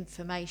read the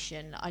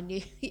information. I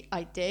knew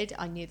I did.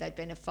 I knew there'd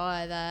been a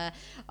fire there.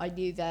 I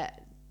knew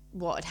that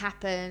what had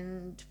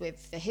happened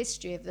with the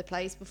history of the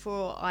place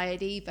before I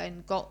had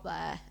even got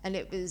there. And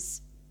it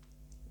was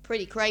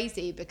pretty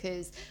crazy,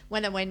 because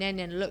when I went in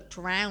and looked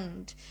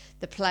around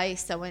the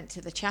place, I went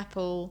to the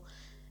chapel,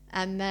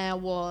 and there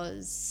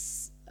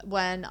was,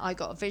 when I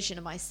got a vision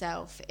of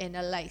myself in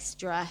a lace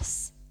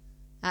dress,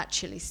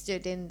 actually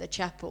stood in the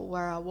chapel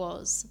where I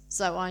was.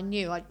 So I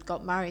knew I'd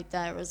got married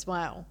there as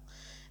well.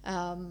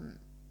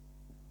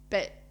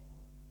 But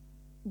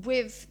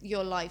with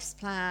your life's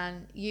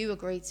plan, you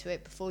agree to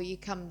it before you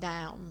come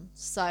down.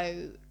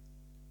 So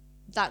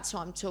that's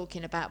what I'm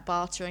talking about,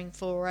 bartering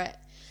for it.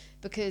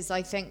 Because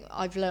I think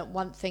I've learnt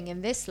one thing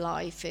in this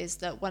life, is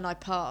that when I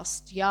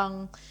passed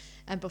young,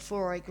 and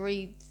before I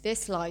agreed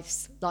this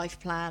life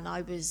plan,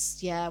 I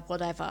was,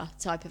 whatever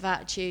type of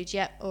attitude.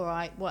 Yep, all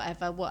right,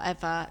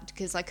 whatever,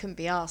 because I couldn't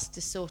be asked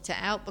to sort it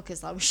out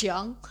because I was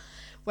young.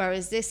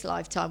 Whereas this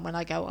lifetime, when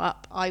I go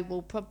up, I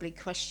will probably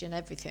question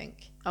everything.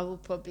 I will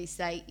probably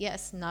say,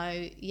 yes,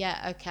 no,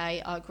 yeah,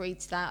 okay, I agree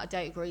to that, I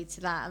don't agree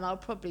to that. And I'll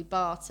probably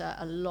barter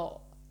a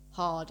lot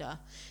harder,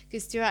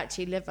 because to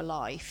actually live a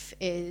life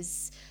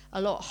is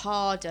a lot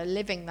harder,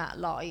 living that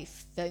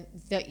life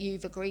that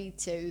you've agreed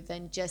to,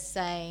 than just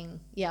saying,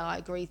 yeah, I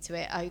agree to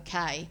it,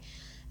 okay.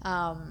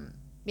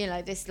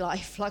 This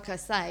life, like I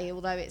say,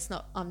 although it's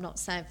not, I'm not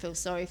saying feel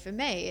sorry for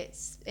me,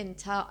 it's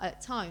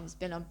at times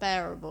been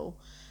unbearable.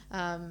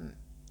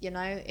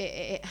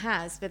 It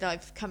has, but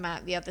I've come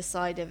out the other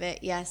side of it.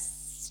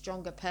 Yes,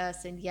 stronger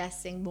person,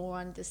 yes, more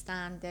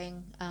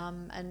understanding,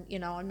 and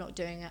I'm not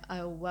doing it,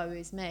 oh, woe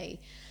is me.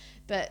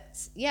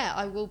 But yeah,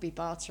 I will be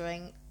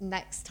bartering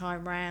next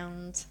time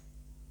round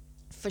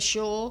for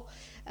sure,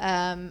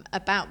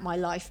 about my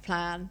life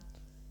plan,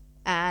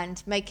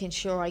 and making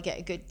sure I get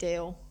a good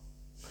deal,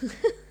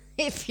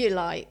 if you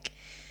like,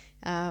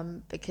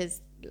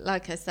 because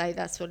like I say,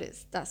 that's what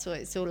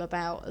it's all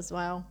about as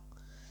well.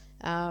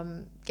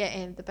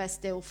 Getting the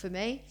best deal for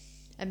me,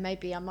 and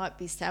maybe I might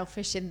be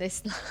selfish in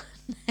this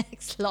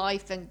next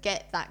life and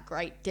get that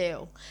great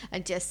deal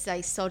and just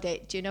say, sod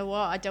it, do you know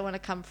what, I don't want to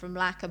come from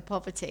lack and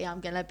poverty, I'm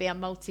going to be a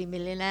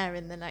multi-millionaire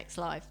in the next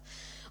life.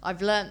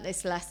 I've learnt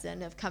this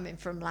lesson of coming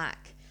from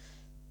lack,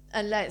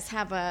 and let's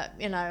have a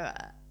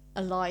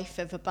life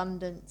of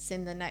abundance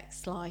in the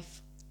next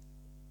life,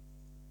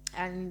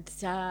 and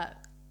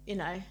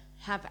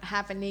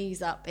have an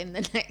ease up in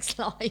the next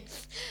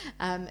life.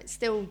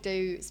 Still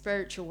do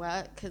spiritual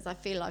work, because I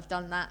feel I've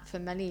done that for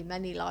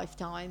many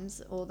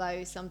lifetimes,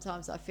 although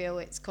sometimes I feel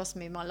it's cost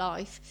me my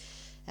life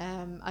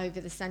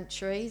over the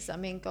centuries. I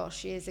mean,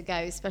 gosh, years ago,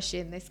 especially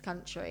in this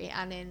country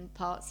and in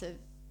parts of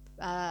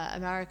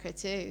America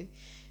too,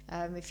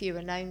 if you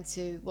were known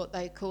to what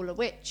they call a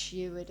witch,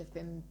 you would have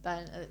been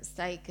burnt at the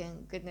stake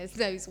and goodness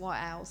knows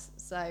what else.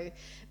 So,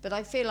 but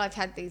I feel I've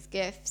had these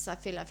gifts. I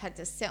feel I've had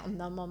to sit on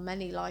them on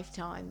many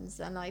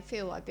lifetimes, and I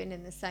feel I've been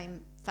in the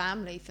same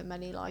family for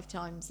many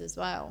lifetimes as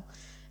well.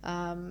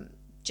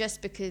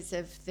 Just because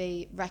of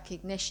the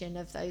recognition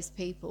of those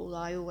people,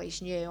 I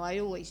always knew. I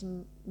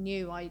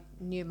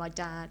knew my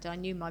dad. I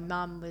knew my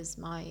mum was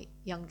my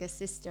younger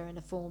sister in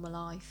a former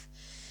life.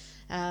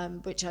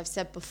 Which I've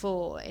said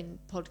before in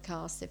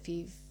podcasts, if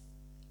you've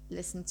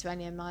listened to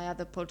any of my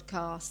other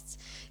podcasts.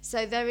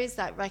 So there is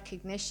that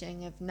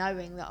recognition of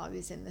knowing that I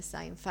was in the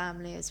same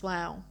family as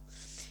well.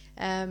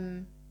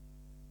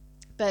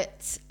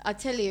 But I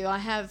tell you, I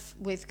have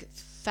with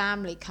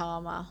family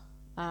karma,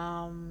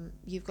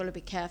 you've got to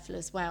be careful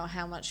as well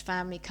how much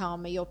family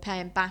karma you're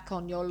paying back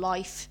on your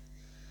life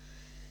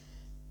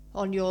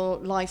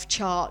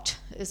chart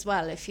as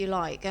well, if you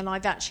like. And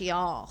I've actually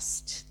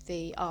asked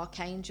the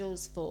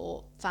archangels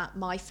for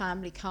my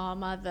family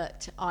karma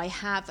that I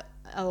have,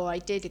 or I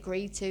did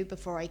agree to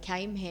before I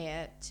came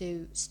here,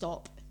 to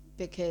stop,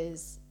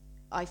 because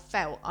I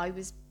felt I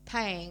was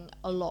paying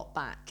a lot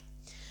back.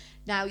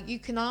 Now, you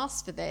can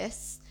ask for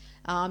this,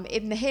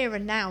 In the here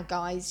and now,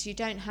 guys, you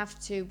don't have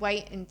to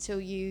wait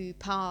until you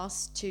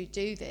pass to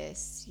do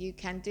this. You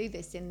can do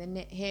this in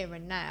the here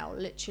and now.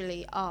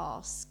 Literally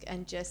ask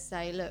and just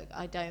say, look,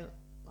 I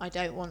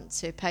don't want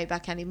to pay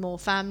back any more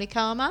family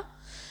karma.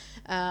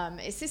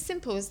 It's as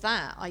simple as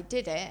that. I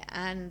did it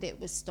and it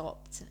was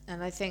stopped.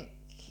 And I think,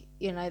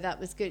 that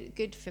was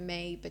good for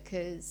me,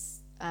 because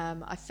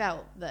I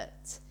felt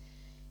that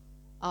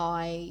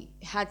I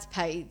had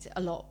paid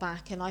a lot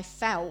back, and I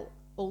felt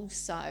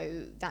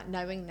also that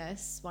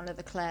knowingness, one of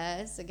the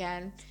Claires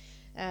again,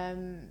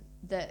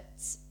 that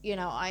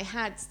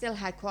I still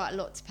had quite a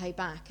lot to pay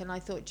back, and I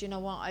thought, do you know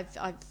what,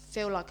 I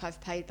feel like I've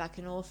paid back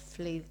an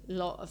awfully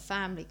lot of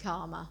family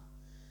karma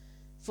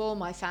for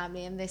my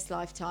family in this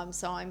lifetime,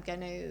 so I'm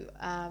going to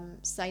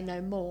say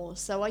no more.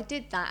 So I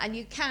did that, and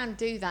you can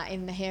do that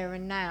in the here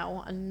and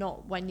now, and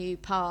not when you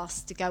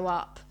pass to go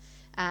up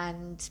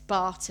and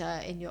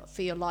barter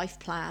for your life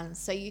plan.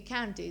 So you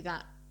can do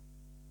that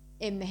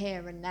in the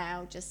here and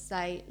now. Just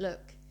say, look,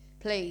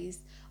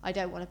 please, I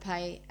don't want to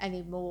pay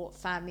any more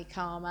family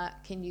karma.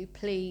 Can you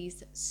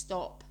please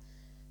stop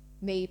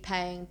me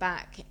paying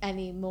back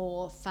any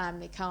more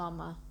family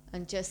karma?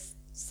 And just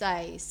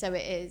say, so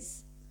it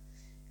is.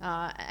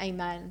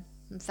 Amen.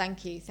 And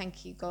thank you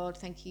God,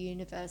 thank you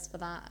universe for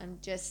that, and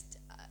just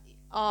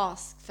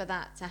ask for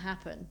that to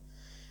happen.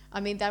 I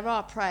mean, there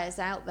are prayers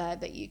out there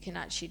that you can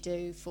actually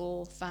do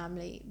for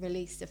family,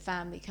 release of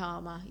family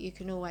karma. You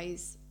can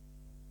always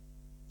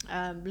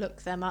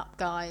look them up,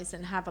 guys,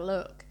 and have a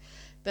look.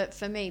 But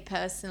for me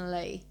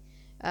personally,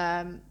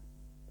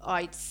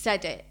 I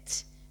said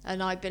it,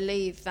 and I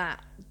believe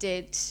that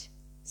did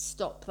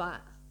stop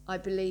that. I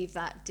believe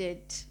that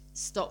did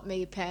stop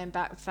me paying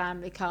back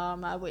family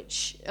karma,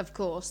 which of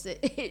course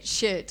it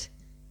should.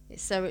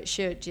 So it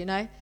should,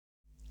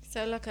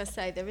 So like I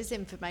say, there is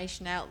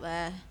information out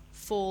there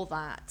for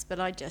that, but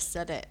I just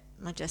said it.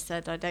 I just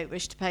said I don't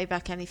wish to pay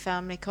back any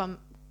family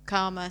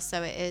karma,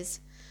 so it is.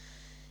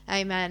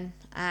 Amen.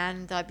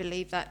 And I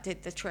believe that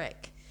did the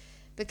trick,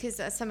 because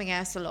that's something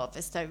else a lot of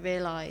us don't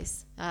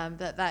realise,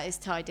 that is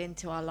tied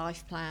into our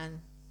life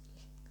plan,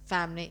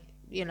 family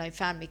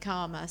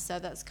karma. So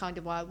that's kind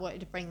of why I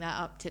wanted to bring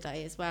that up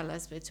today, as well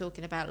as we're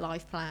talking about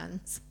life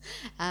plans,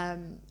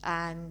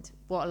 and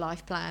what a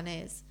life plan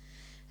is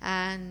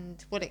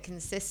and what it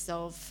consists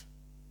of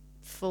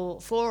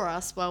for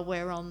us while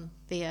we're on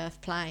the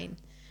earth plane.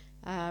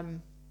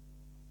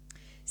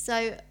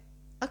 So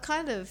I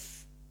kind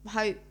of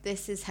hope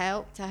this has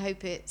helped. I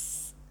hope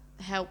it's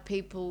helped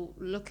people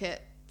look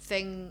at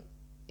things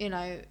in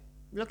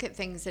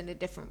a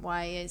different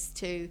way as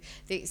to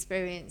the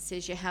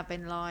experiences you have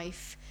in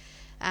life,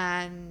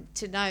 and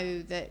to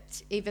know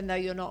that even though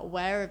you're not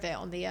aware of it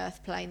on the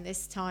earth plane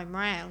this time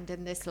round,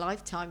 in this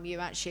lifetime, you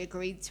actually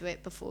agreed to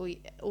it before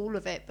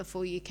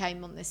you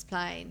came on this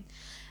plane,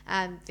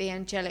 and the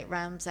angelic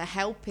realms are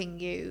helping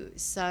you,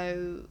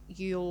 so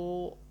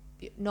you're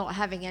not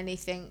having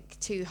anything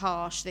too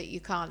harsh that you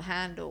can't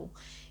handle,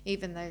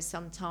 even though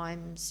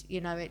sometimes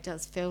it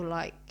does feel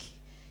like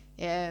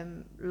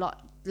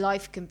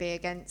life can be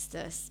against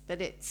us. But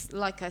it's,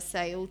 like I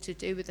say, all to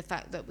do with the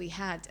fact that we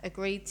had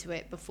agreed to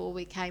it before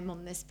we came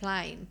on this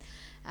plane.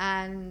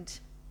 And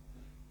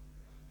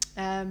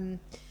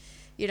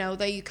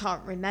although you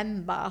can't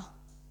remember,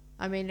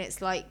 I mean, it's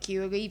like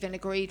you have even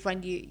agreed when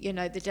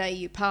the day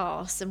you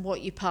pass and what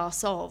you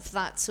pass of,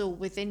 that's all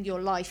within your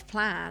life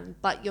plan,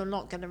 but you're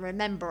not going to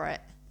remember it,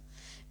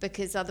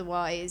 because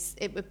otherwise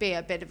it would be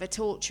a bit of a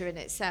torture in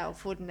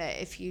itself, wouldn't it,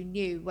 if you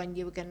knew when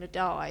you were going to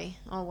die.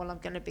 Oh, well, I'm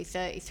going to be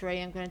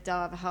 33, I'm going to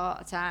die of a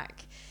heart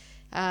attack.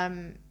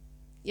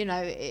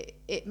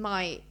 It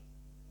might,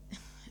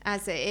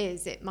 as it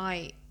is, it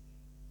might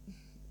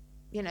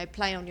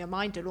play on your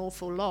mind an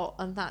awful lot,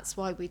 and that's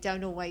why we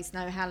don't always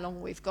know how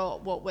long we've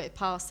got, what we're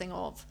passing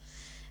of.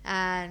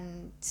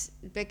 And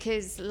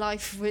because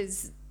life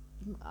was,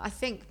 I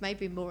think,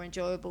 maybe more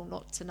enjoyable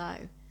not to know.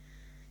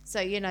 So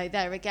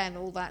there again,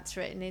 all that's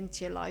written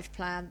into your life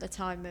plan, the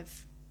time of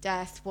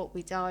death, what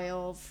we die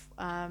of,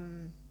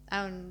 and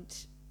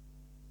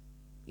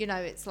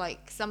it's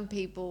like some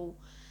people,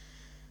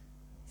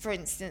 for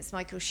instance,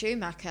 Michael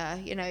Schumacher,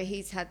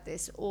 he's had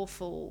this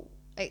awful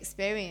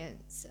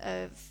experience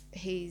of,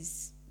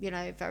 he's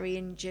very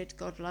injured,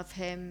 God love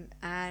him,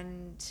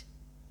 and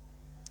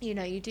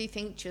you do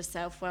think to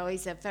yourself, well,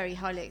 he's a very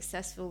highly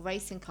successful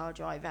racing car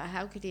driver,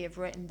 how could he have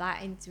written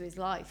that into his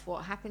life,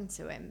 what happened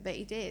to him? But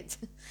he did.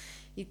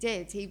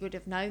 He would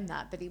have known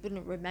that, but he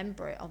wouldn't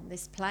remember it on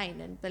this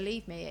plane. And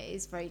believe me, it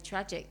is very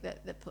tragic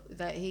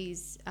that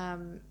he's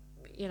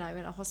in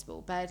a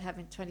hospital bed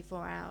having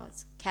 24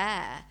 hours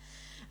care,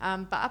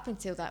 but up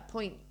until that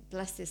point,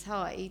 bless his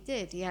heart, he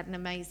had an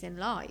amazing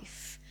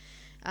life.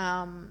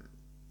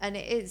 And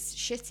it is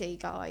shitty,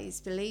 guys,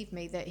 believe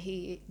me, that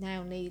he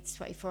now needs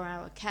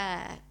 24-hour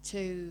care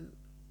to,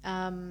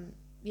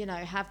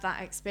 have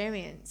that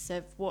experience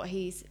of what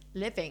he's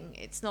living.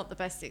 It's not the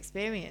best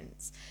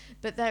experience.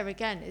 But there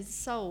again, his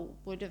soul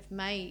would have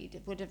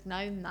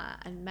known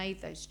that and made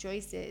those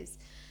choices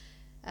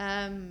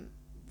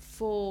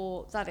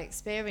for that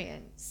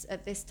experience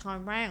at this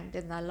time round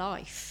in their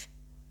life,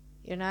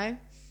 you know?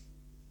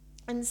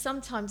 And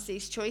sometimes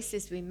these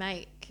choices we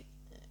make,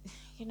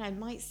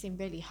 might seem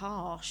really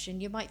harsh,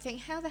 and you might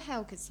think, how the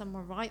hell could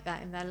someone write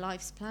that in their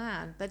life's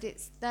plan? But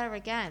it's there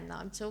again that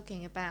I'm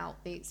talking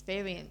about the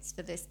experience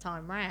for this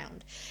time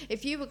round.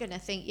 If you were going to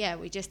think, yeah,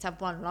 we just have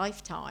one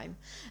lifetime,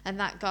 and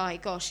that guy,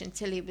 gosh,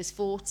 until he was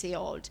 40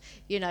 odd,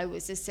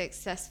 was a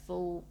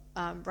successful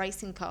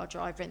racing car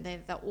driver, and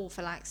then that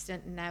awful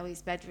accident, and now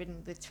he's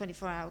bedridden with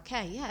 24-hour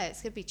care. Yeah,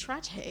 it's going to be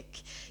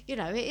tragic. It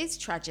is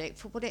tragic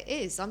for what it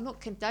is. I'm not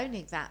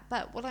condoning that,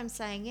 but what I'm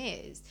saying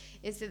is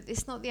that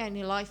it's not the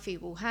only life he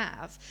will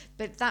have,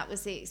 but that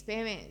was the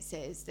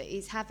experiences that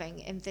he's having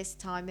in this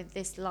time, in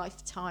this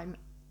lifetime,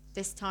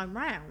 this time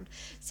round.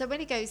 So when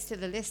he goes to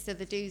the list of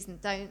the do's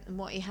and don'ts and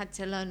what he had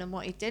to learn and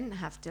what he didn't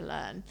have to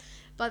learn,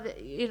 but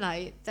he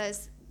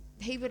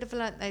would have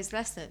learnt those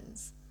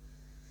lessons.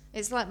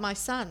 It's like my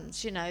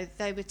sons,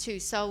 they were two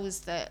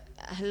souls that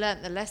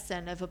learnt the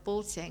lesson of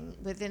aborting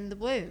within the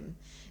womb.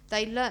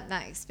 They learnt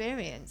that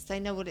experience. They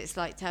know what it's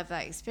like to have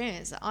that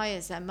experience. I,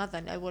 as their mother,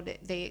 know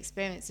the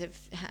experience of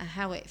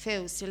how it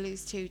feels to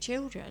lose two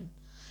children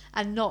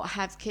and not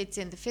have kids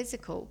in the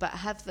physical, but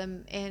have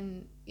them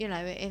in,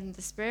 in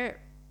the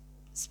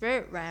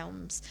spirit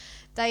realms.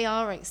 They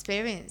are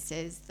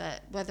experiences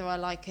that, whether I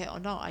like it or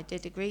not, I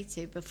did agree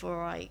to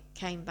before I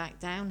came back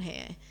down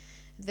here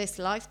this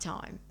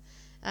lifetime.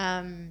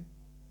 And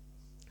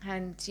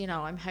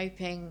I'm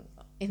hoping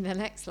in the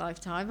next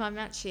lifetime I'm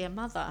actually a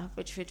mother,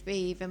 which would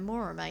be even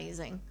more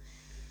amazing.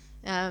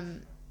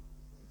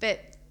 But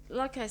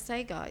like I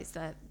say, guys,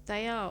 that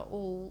they are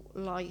all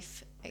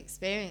life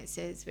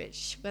experiences,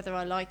 which, whether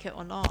I like it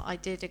or not, I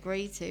did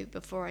agree to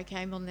before I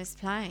came on this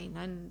plane.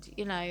 And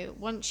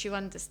once you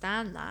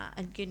understand that,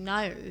 and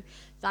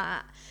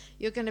that,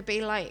 you're going to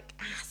be like,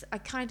 I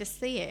kind of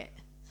see it.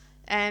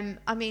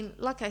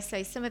 Like I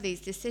say, some of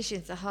these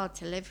decisions are hard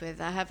to live with.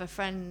 I have a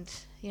friend,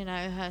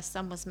 her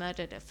son was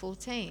murdered at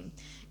 14.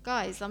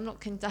 Guys, I'm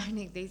not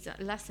condoning these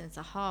lessons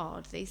are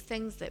hard. These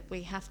things that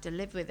we have to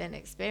live with and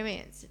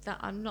experience, that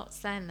I'm not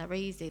saying they're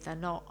easy, they're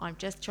not. I'm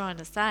just trying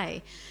to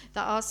say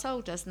that our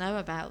soul does know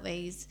about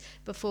these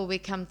before we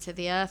come to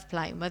the earth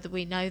plane, whether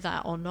we know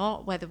that or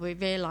not, whether we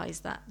realise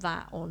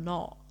that or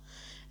not.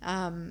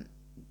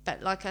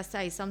 But like I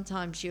say,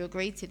 sometimes you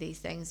agree to these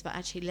things, but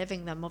actually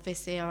living them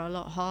obviously are a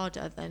lot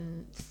harder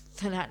than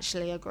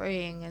actually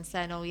agreeing and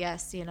saying, oh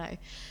yes,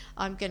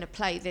 I'm going to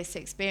play this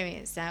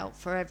experience out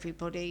for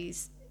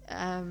everybody's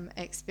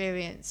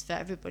experience, for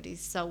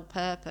everybody's soul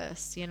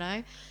purpose.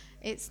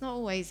 It's not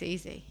always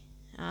easy,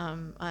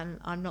 and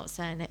I'm not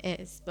saying it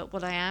is, but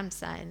what I am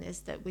saying is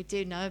that we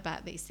do know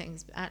about these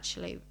things, but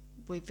actually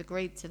we've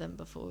agreed to them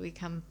before we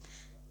come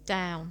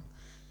down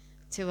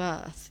to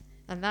earth,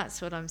 and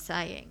that's what I'm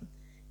saying.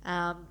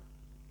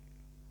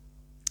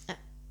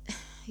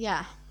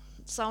 Yeah,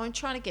 so I'm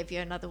trying to give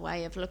you another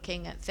way of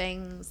looking at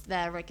things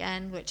there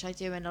again, which I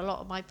do in a lot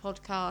of my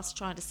podcasts,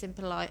 trying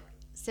to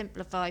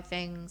simplify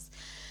things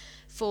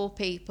for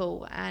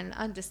people and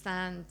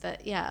understand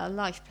that, a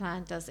life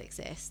plan does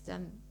exist,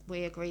 and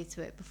we agree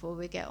to it before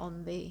we get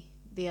on the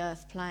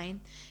earth plane,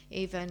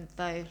 even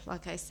though,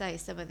 like I say,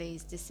 some of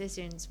these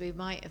decisions we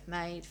might have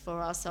made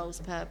for our soul's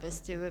purpose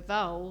to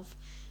evolve,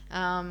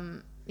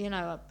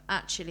 are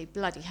actually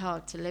bloody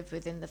hard to live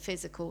with in the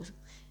physical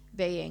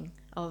being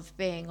of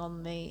being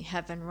on the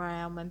heaven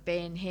realm and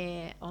being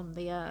here on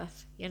the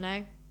earth,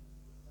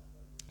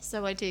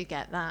 So I do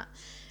get that,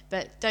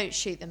 but don't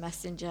shoot the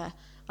messenger.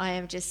 I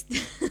am just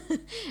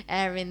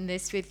airing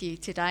this with you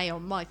today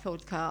on my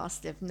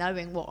podcast of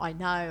knowing what I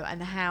know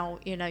and how,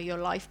 your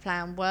life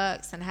plan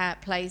works and how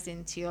it plays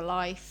into your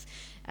life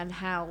and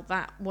how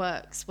that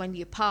works when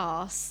you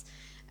pass.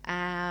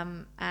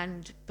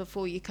 And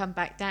before you come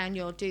back down,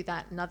 you'll do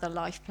that another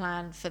life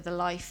plan for the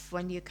life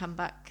when you come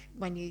back,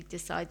 when you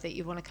decide that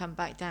you want to come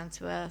back down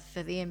to earth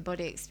for the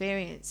in-body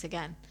experience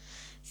again.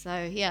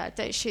 So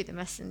don't shoot the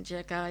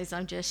messenger, guys.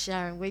 I'm just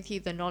sharing with you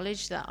the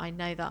knowledge that I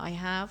know that I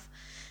have,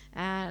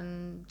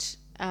 and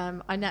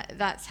I know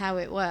that's how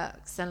it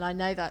works, and I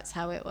know that's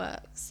how it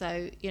works.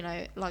 So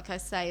like I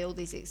say, all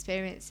these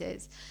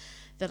experiences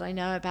that I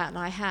know about and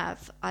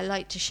I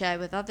like to share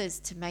with others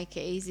to make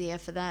it easier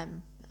for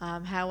them.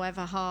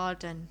 However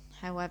hard and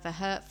however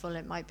hurtful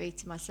it might be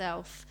to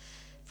myself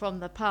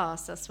from the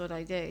past, that's what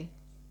I do.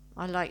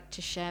 I like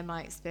to share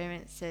my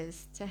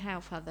experiences to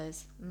help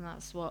others, and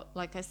that's what,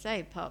 like I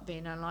say, part of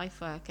being a life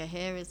worker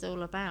here is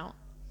all about.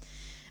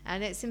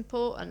 And it's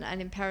important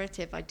and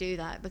imperative I do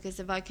that, because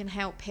if I can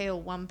help heal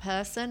one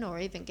person, or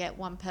even get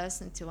one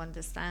person to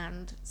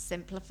understand,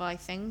 simplify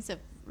things of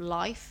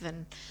life,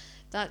 and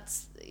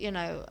that's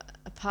a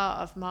part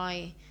of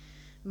my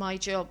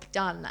job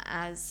done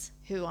as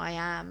who I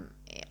am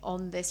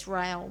on this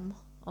realm,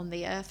 on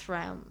the earth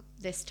realm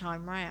this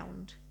time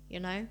round.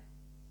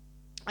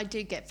 I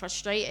do get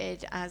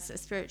frustrated as a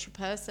spiritual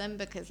person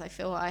because I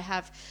feel I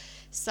have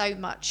so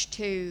much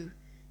to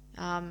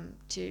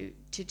to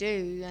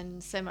do,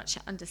 and so much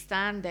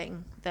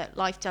understanding that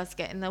life does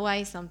get in the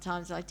way.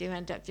 Sometimes I do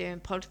end up doing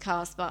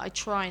podcasts, but I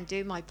try and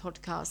do my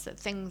podcasts that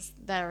things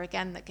there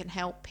again that can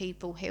help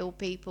people, heal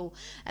people,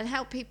 and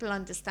help people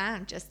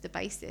understand just the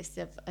basis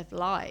of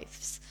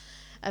lives,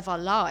 of our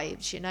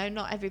lives.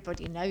 Not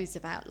everybody knows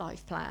about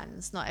life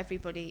plans. Not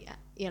everybody,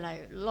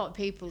 a lot of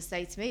people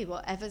say to me,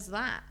 whatever's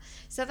that?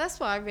 So that's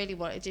what I really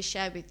wanted to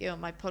share with you on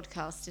my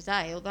podcast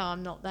today. Although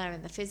I'm not there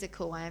in the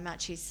physical, I am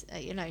actually,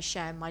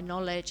 sharing my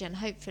knowledge and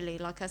hopefully,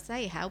 like I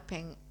say,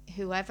 helping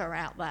whoever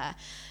out there.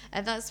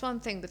 And that's one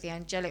thing with the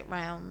angelic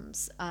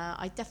realms.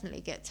 I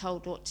definitely get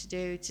told what to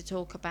do, to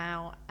talk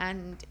about,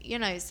 and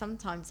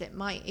sometimes it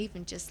might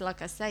even just,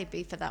 like I say,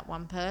 be for that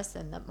one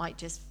person that might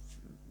just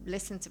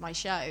listen to my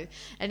show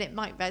and it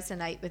might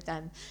resonate with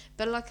them.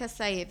 But like I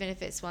say, even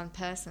if it's one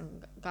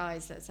person,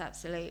 guys, that's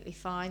absolutely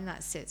fine.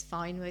 That sits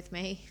fine with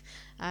me,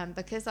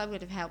 because I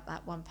would have helped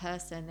that one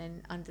person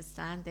in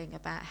understanding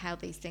about how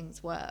these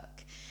things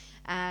work.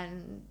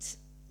 And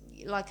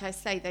like I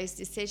say, those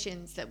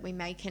decisions that we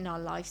make in our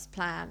life's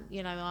plan,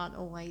 aren't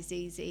always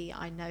easy.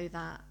 I know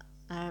that.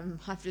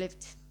 I've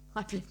lived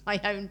my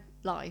own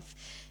life.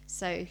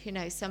 So,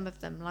 some of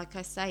them, like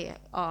I say,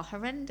 are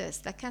horrendous.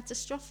 They're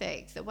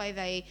catastrophic. The way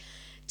they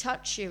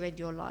touch you in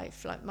your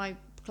life, like my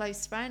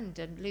close friend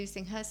and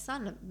losing her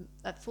son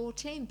at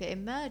 14,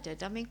 being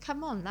murdered. I mean,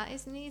 come on, that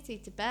isn't easy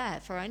to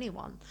bear for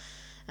anyone.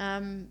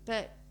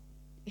 But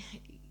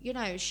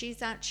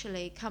she's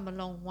actually come a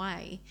long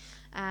way,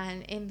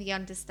 and in the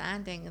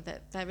understanding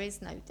that there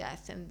is no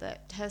death, and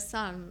that her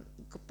son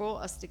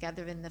brought us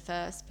together in the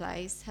first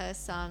place. Her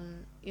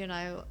son,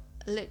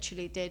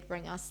 literally did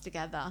bring us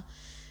together,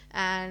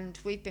 and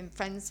we've been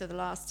friends for the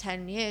last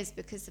 10 years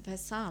because of her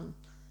son.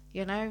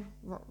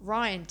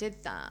 Ryan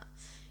did that.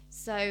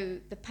 So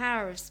the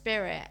power of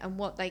spirit and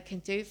what they can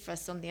do for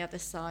us on the other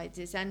side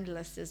is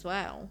endless as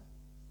well.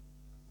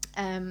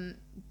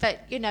 But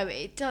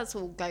it does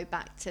all go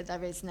back to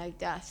there is no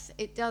death.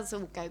 It does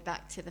all go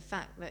back to the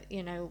fact that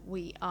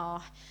we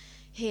are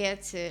here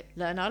to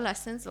learn our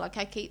lessons, like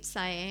I keep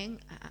saying,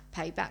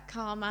 pay back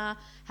karma,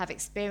 have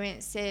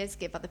experiences,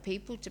 give other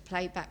people to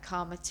play back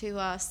karma to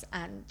us,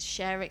 and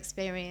share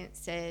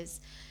experiences,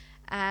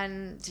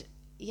 and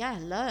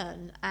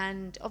learn.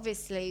 And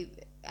obviously,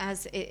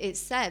 as it's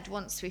said,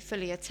 once we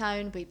fully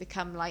atone, we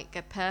become like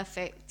a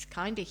perfect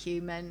kind of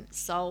human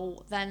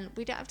soul, then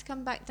we don't have to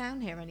come back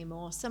down here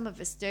anymore. Some of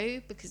us do,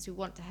 because we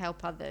want to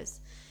help others,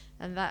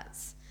 and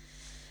that's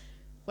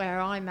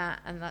where I'm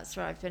at, and that's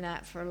where I've been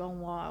at for a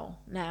long while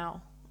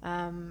now.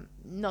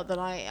 Not that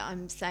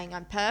I'm saying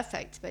I'm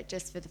perfect, but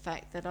just for the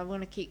fact that I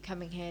want to keep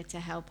coming here to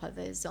help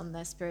others on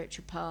their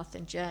spiritual path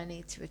and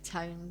journey to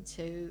atone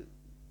to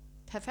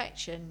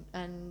perfection.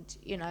 And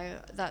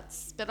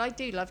but I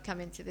do love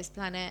coming to this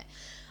planet.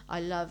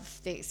 I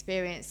love the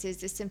experiences,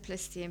 the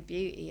simplicity and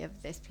beauty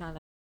of this planet,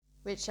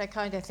 which I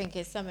kind of think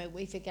is something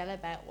we forget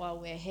about while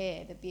we're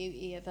here, the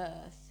beauty of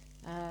Earth.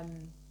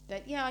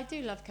 But I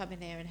do love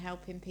coming here and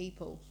helping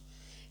people.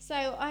 So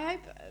I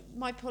hope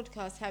my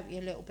podcast helped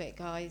you a little bit,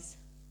 guys,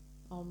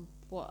 on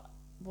what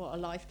a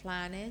life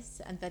plan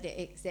is, and that it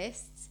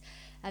exists,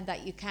 and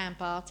that you can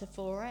barter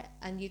for it.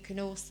 And you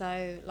can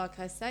also, like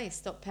I say,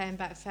 stop paying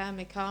back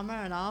family karma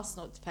and ask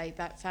not to pay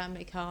back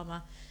family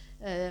karma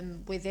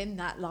within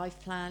that life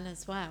plan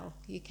as well.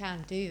 You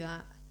can do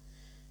that,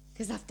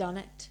 because I've done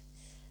it.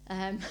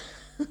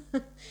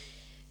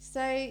 So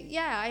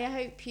I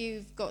hope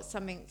you've got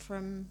something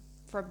from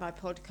my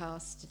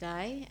podcast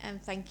today,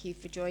 and thank you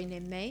for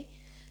joining me.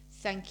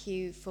 Thank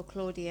you for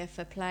Claudia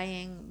for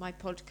playing my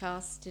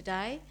podcast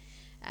today,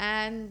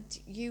 and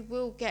you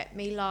will get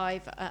me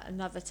live at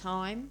another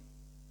time.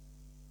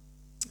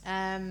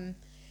 Life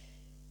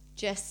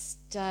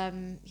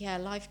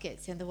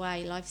gets in the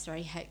way. Life's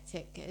very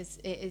hectic, as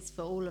it is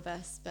for all of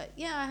us. But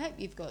I hope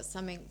you've got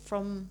something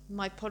from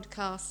my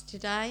podcast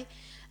today,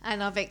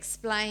 and I've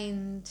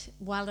explained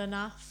well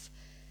enough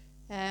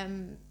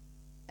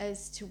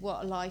as to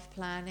what a life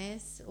plan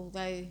is.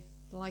 Although,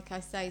 like I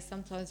say,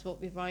 sometimes what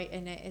we write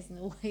in it isn't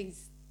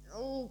always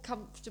all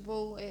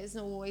comfortable. It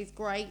isn't always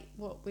great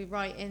what we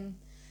write in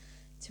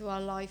to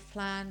our life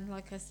plan.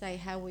 Like I say,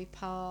 how we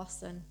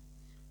pass and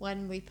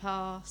when we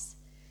pass.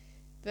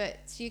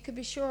 But you can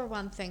be sure of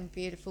one thing,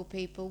 beautiful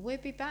people, we'll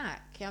be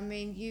back. I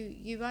mean,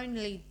 you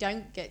only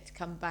don't get to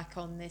come back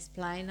on this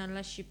plane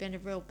unless you've been a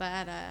real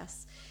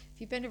badass. If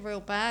you've been a real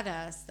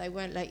badass, they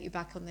won't let you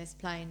back on this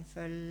plane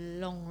for a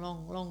long,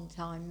 long, long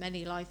time,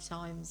 many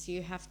lifetimes.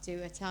 You have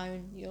to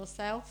atone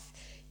yourself.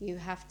 You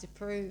have to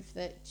prove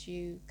that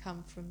you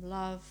come from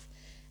love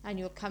and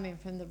you're coming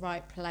from the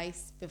right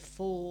place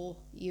before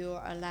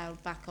you're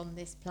allowed back on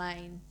this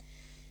plane.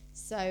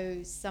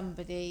 So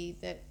somebody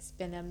that's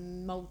been a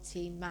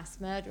multi-mass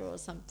murderer or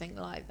something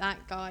like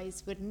that,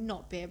 guys, would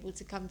not be able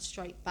to come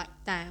straight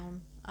back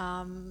down.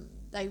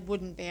 They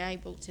wouldn't be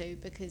able to,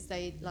 because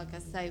they, like I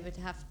say, would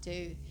have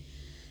to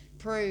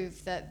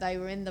prove that they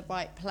were in the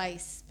right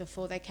place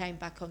before they came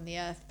back on the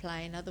earth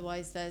plane.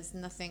 Otherwise, there's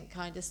nothing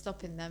kind of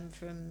stopping them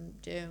from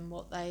doing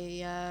what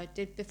they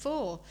did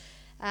before.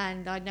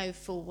 And I know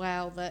full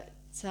well that,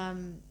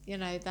 you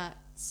know,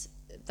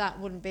 that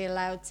wouldn't be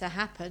allowed to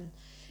happen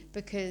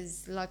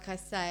because, like I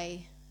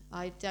say,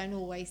 I don't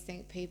always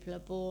think people are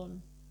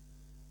born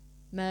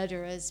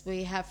murderers.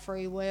 We have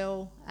free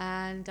will,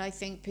 and I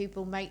think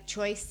people make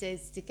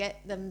choices to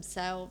get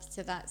themselves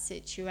to that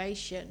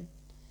situation.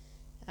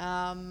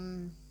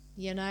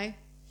 You know,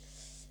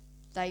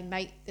 they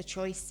make the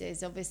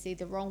choices, obviously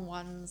the wrong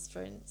ones,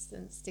 for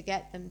instance, to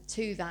get them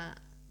to that.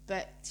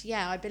 But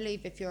yeah, I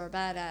believe if you're a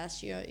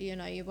badass, you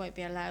know, you won't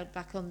be allowed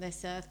back on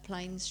this earth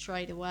plane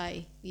straight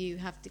away. You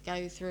have to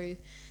go through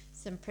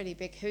some pretty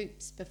big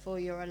hoops before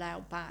you're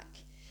allowed back.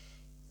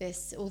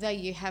 This, although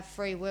you have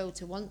free will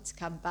to want to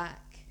come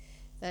back,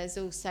 there's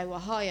also a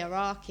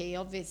hierarchy,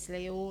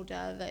 obviously,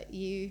 order that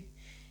you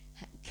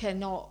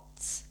cannot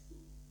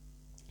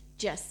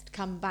just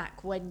come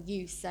back when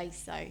you say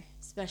so,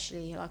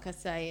 especially, like I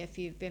say, if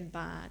you've been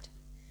bad.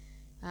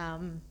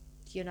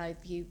 You know,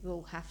 you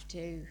will have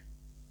to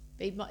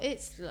be,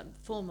 it's a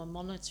form of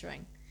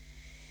monitoring.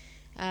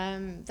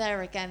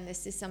 There again,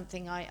 this is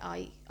something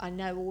I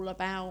know all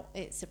about.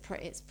 It's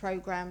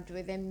programmed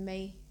within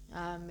me.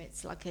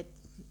 It's like a,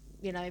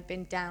 you know,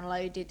 been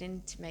downloaded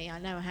into me. I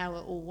know how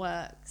it all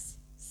works.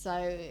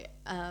 So,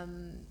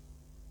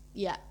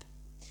 yep.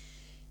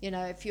 You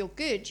know, if you're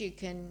good, you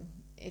can,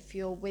 if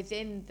you're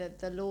within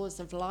the laws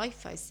of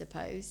life, I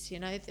suppose, you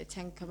know, the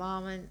 10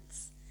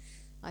 Commandments,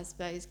 I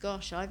suppose,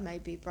 gosh, I've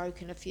maybe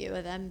broken a few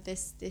of them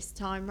this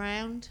time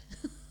round.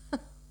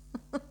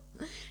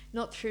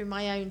 Not through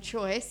my own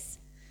choice.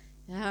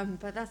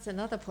 But that's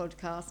another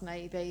podcast,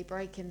 maybe,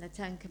 breaking the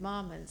 10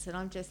 Commandments. And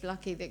I'm just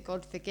lucky that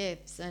God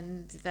forgives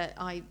and that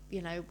I,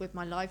 you know, with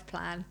my life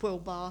plan, will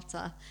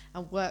barter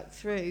and work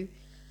through,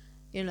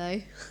 you know,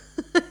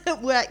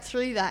 work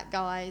through that,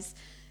 guys.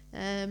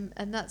 And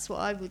that's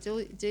what I will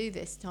do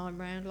this time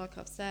round, like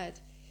I've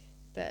said.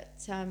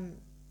 But,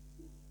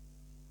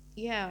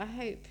 yeah, I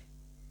hope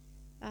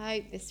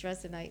this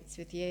resonates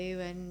with you,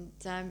 and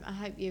I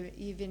hope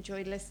you've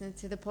enjoyed listening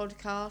to the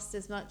podcast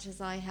as much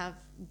as I have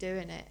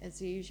doing it,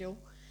 as usual.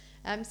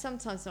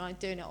 Sometimes when I'm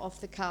doing it off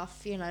the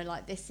cuff, you know,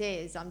 like this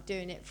is, I'm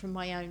doing it from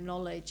my own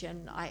knowledge,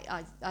 and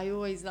I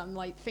always, I'm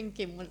like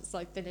thinking once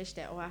I've finished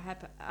it, I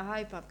hope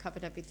I've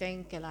covered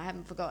everything and I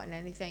haven't forgotten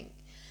anything.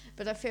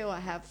 But I feel I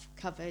have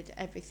covered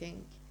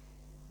everything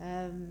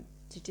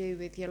to do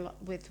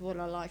with what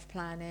a life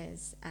plan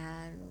is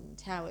and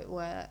how it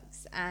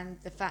works, and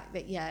the fact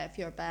that, yeah, if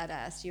you're a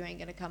badass, you ain't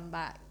going to come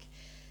back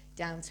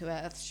down to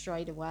earth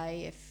straight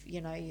away if,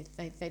 you know,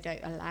 they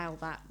don't allow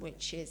that,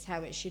 which is how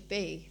it should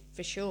be,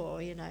 for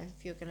sure. You know,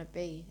 if you're going to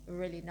be a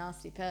really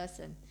nasty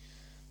person,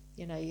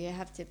 you know, you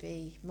have to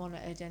be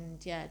monitored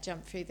and, yeah,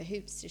 jump through the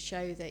hoops to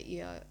show that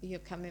you're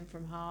coming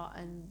from heart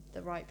and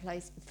the right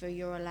place before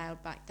you're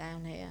allowed back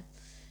down here.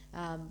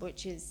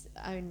 Which is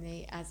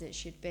only as it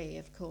should be,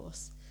 of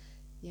course.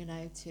 You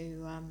know,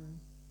 to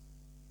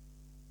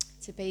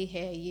be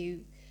here,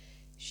 you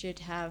should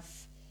have,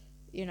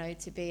 you know,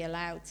 to be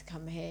allowed to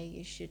come here,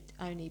 you should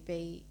only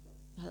be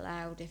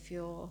allowed if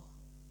you're,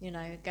 you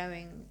know,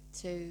 going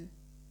to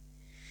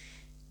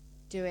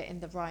do it in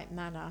the right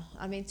manner.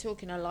 I mean,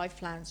 talking of life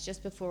plans,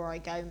 just before I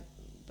go,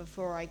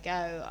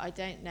 I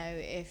don't know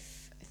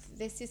if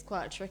this is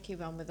quite a tricky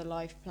one with a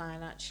life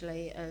plan,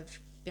 actually, of,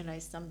 you know,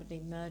 somebody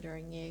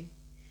murdering you.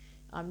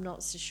 I'm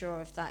not so sure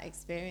if that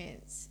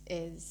experience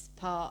is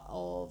part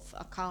of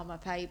a karma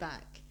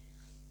payback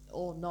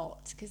or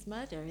not, because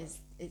murder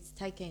it's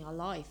taking a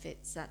life.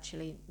 It's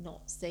actually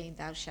not saying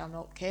thou shalt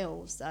not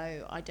kill.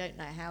 So I don't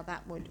know how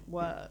that would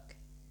work.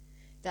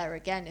 There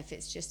again, if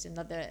it's just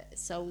another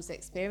soul's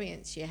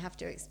experience you have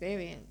to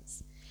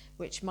experience,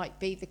 which might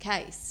be the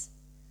case.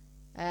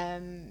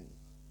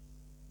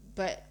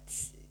 But,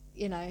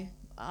 you know,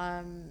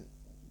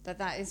 but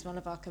that is one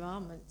of our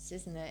commandments,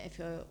 isn't it? If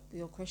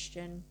you're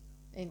Christian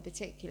in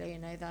particular, you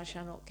know, thou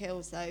shalt not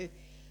kill. So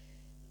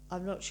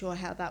I'm not sure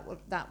how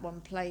that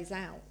one plays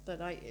out, but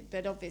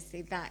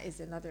obviously that is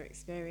another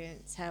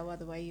experience,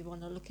 however way you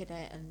want to look at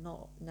it, and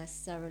not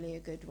necessarily a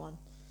good one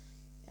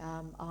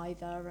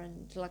either.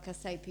 And like I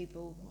say,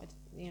 people,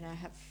 you know,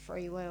 have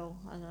free will,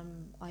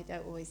 and I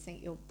don't always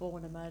think you're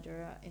born a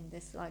murderer in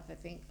this life. I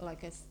think,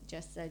 like I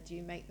just said,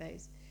 you make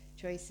those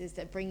choices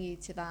that bring you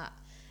to that,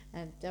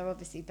 and they're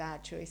obviously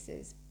bad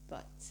choices,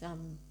 but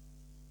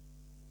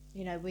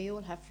you know, we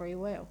all have free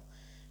will.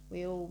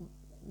 We all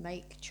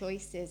make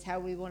choices how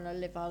we want to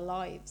live our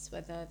lives,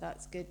 whether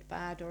that's good,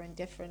 bad, or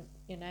indifferent,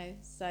 you know.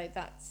 So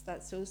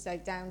that's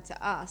also down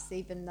to us,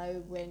 even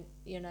though when,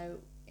 you know,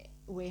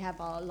 we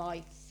have our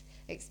life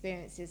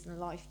experiences and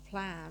life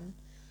plan,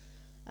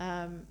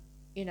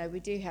 you know, we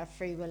do have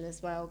free will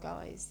as well,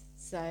 guys.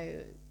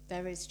 So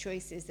there is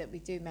choices that we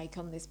do make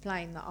on this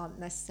plane that aren't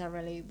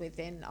necessarily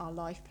within our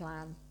life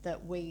plan,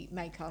 that we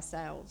make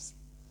ourselves,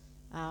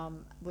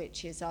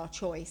 which is our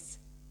choice,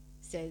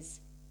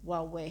 says,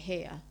 while we're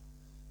here.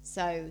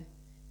 So,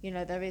 you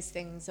know, there is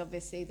things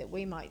obviously that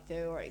we might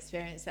do or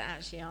experience that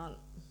actually aren't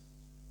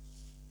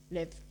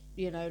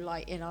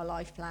like in our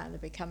life plan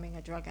of becoming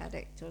a drug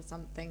addict or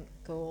something,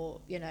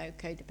 or,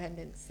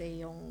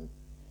 codependency on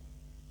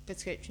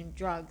prescription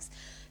drugs,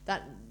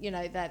 that,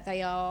 that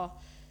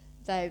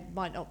they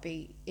might not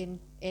be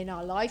in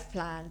our life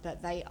plan,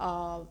 but they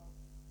are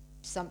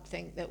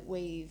something that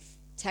we've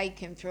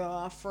taken through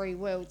our free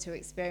will to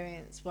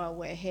experience while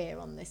we're here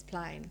on this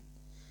plane.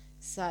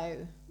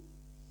 So,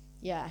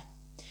 yeah.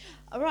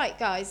 All right,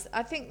 guys,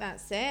 I think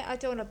that's it. I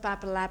don't want to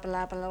babble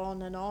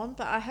on and on,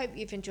 but I hope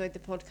you've enjoyed the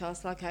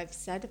podcast, like I've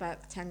said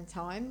about 10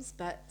 times.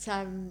 But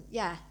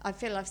yeah, I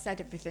feel I've said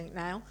everything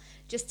now.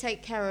 Just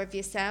take care of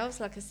yourselves.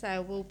 Like I say, I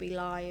will be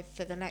live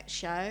for the next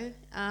show.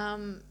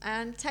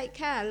 And take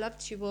care. Love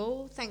to you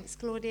all. Thanks,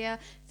 Claudia.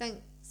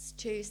 Thanks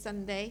to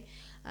Sunday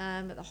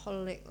at the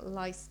Holic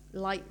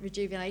Light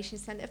Rejuvenation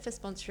Centre for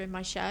sponsoring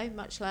my show.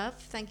 Much love.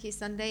 Thank you,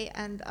 Sunday.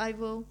 And I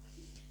will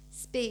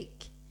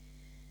speak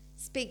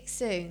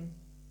soon.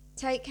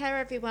 Take care,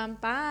 everyone.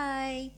 Bye.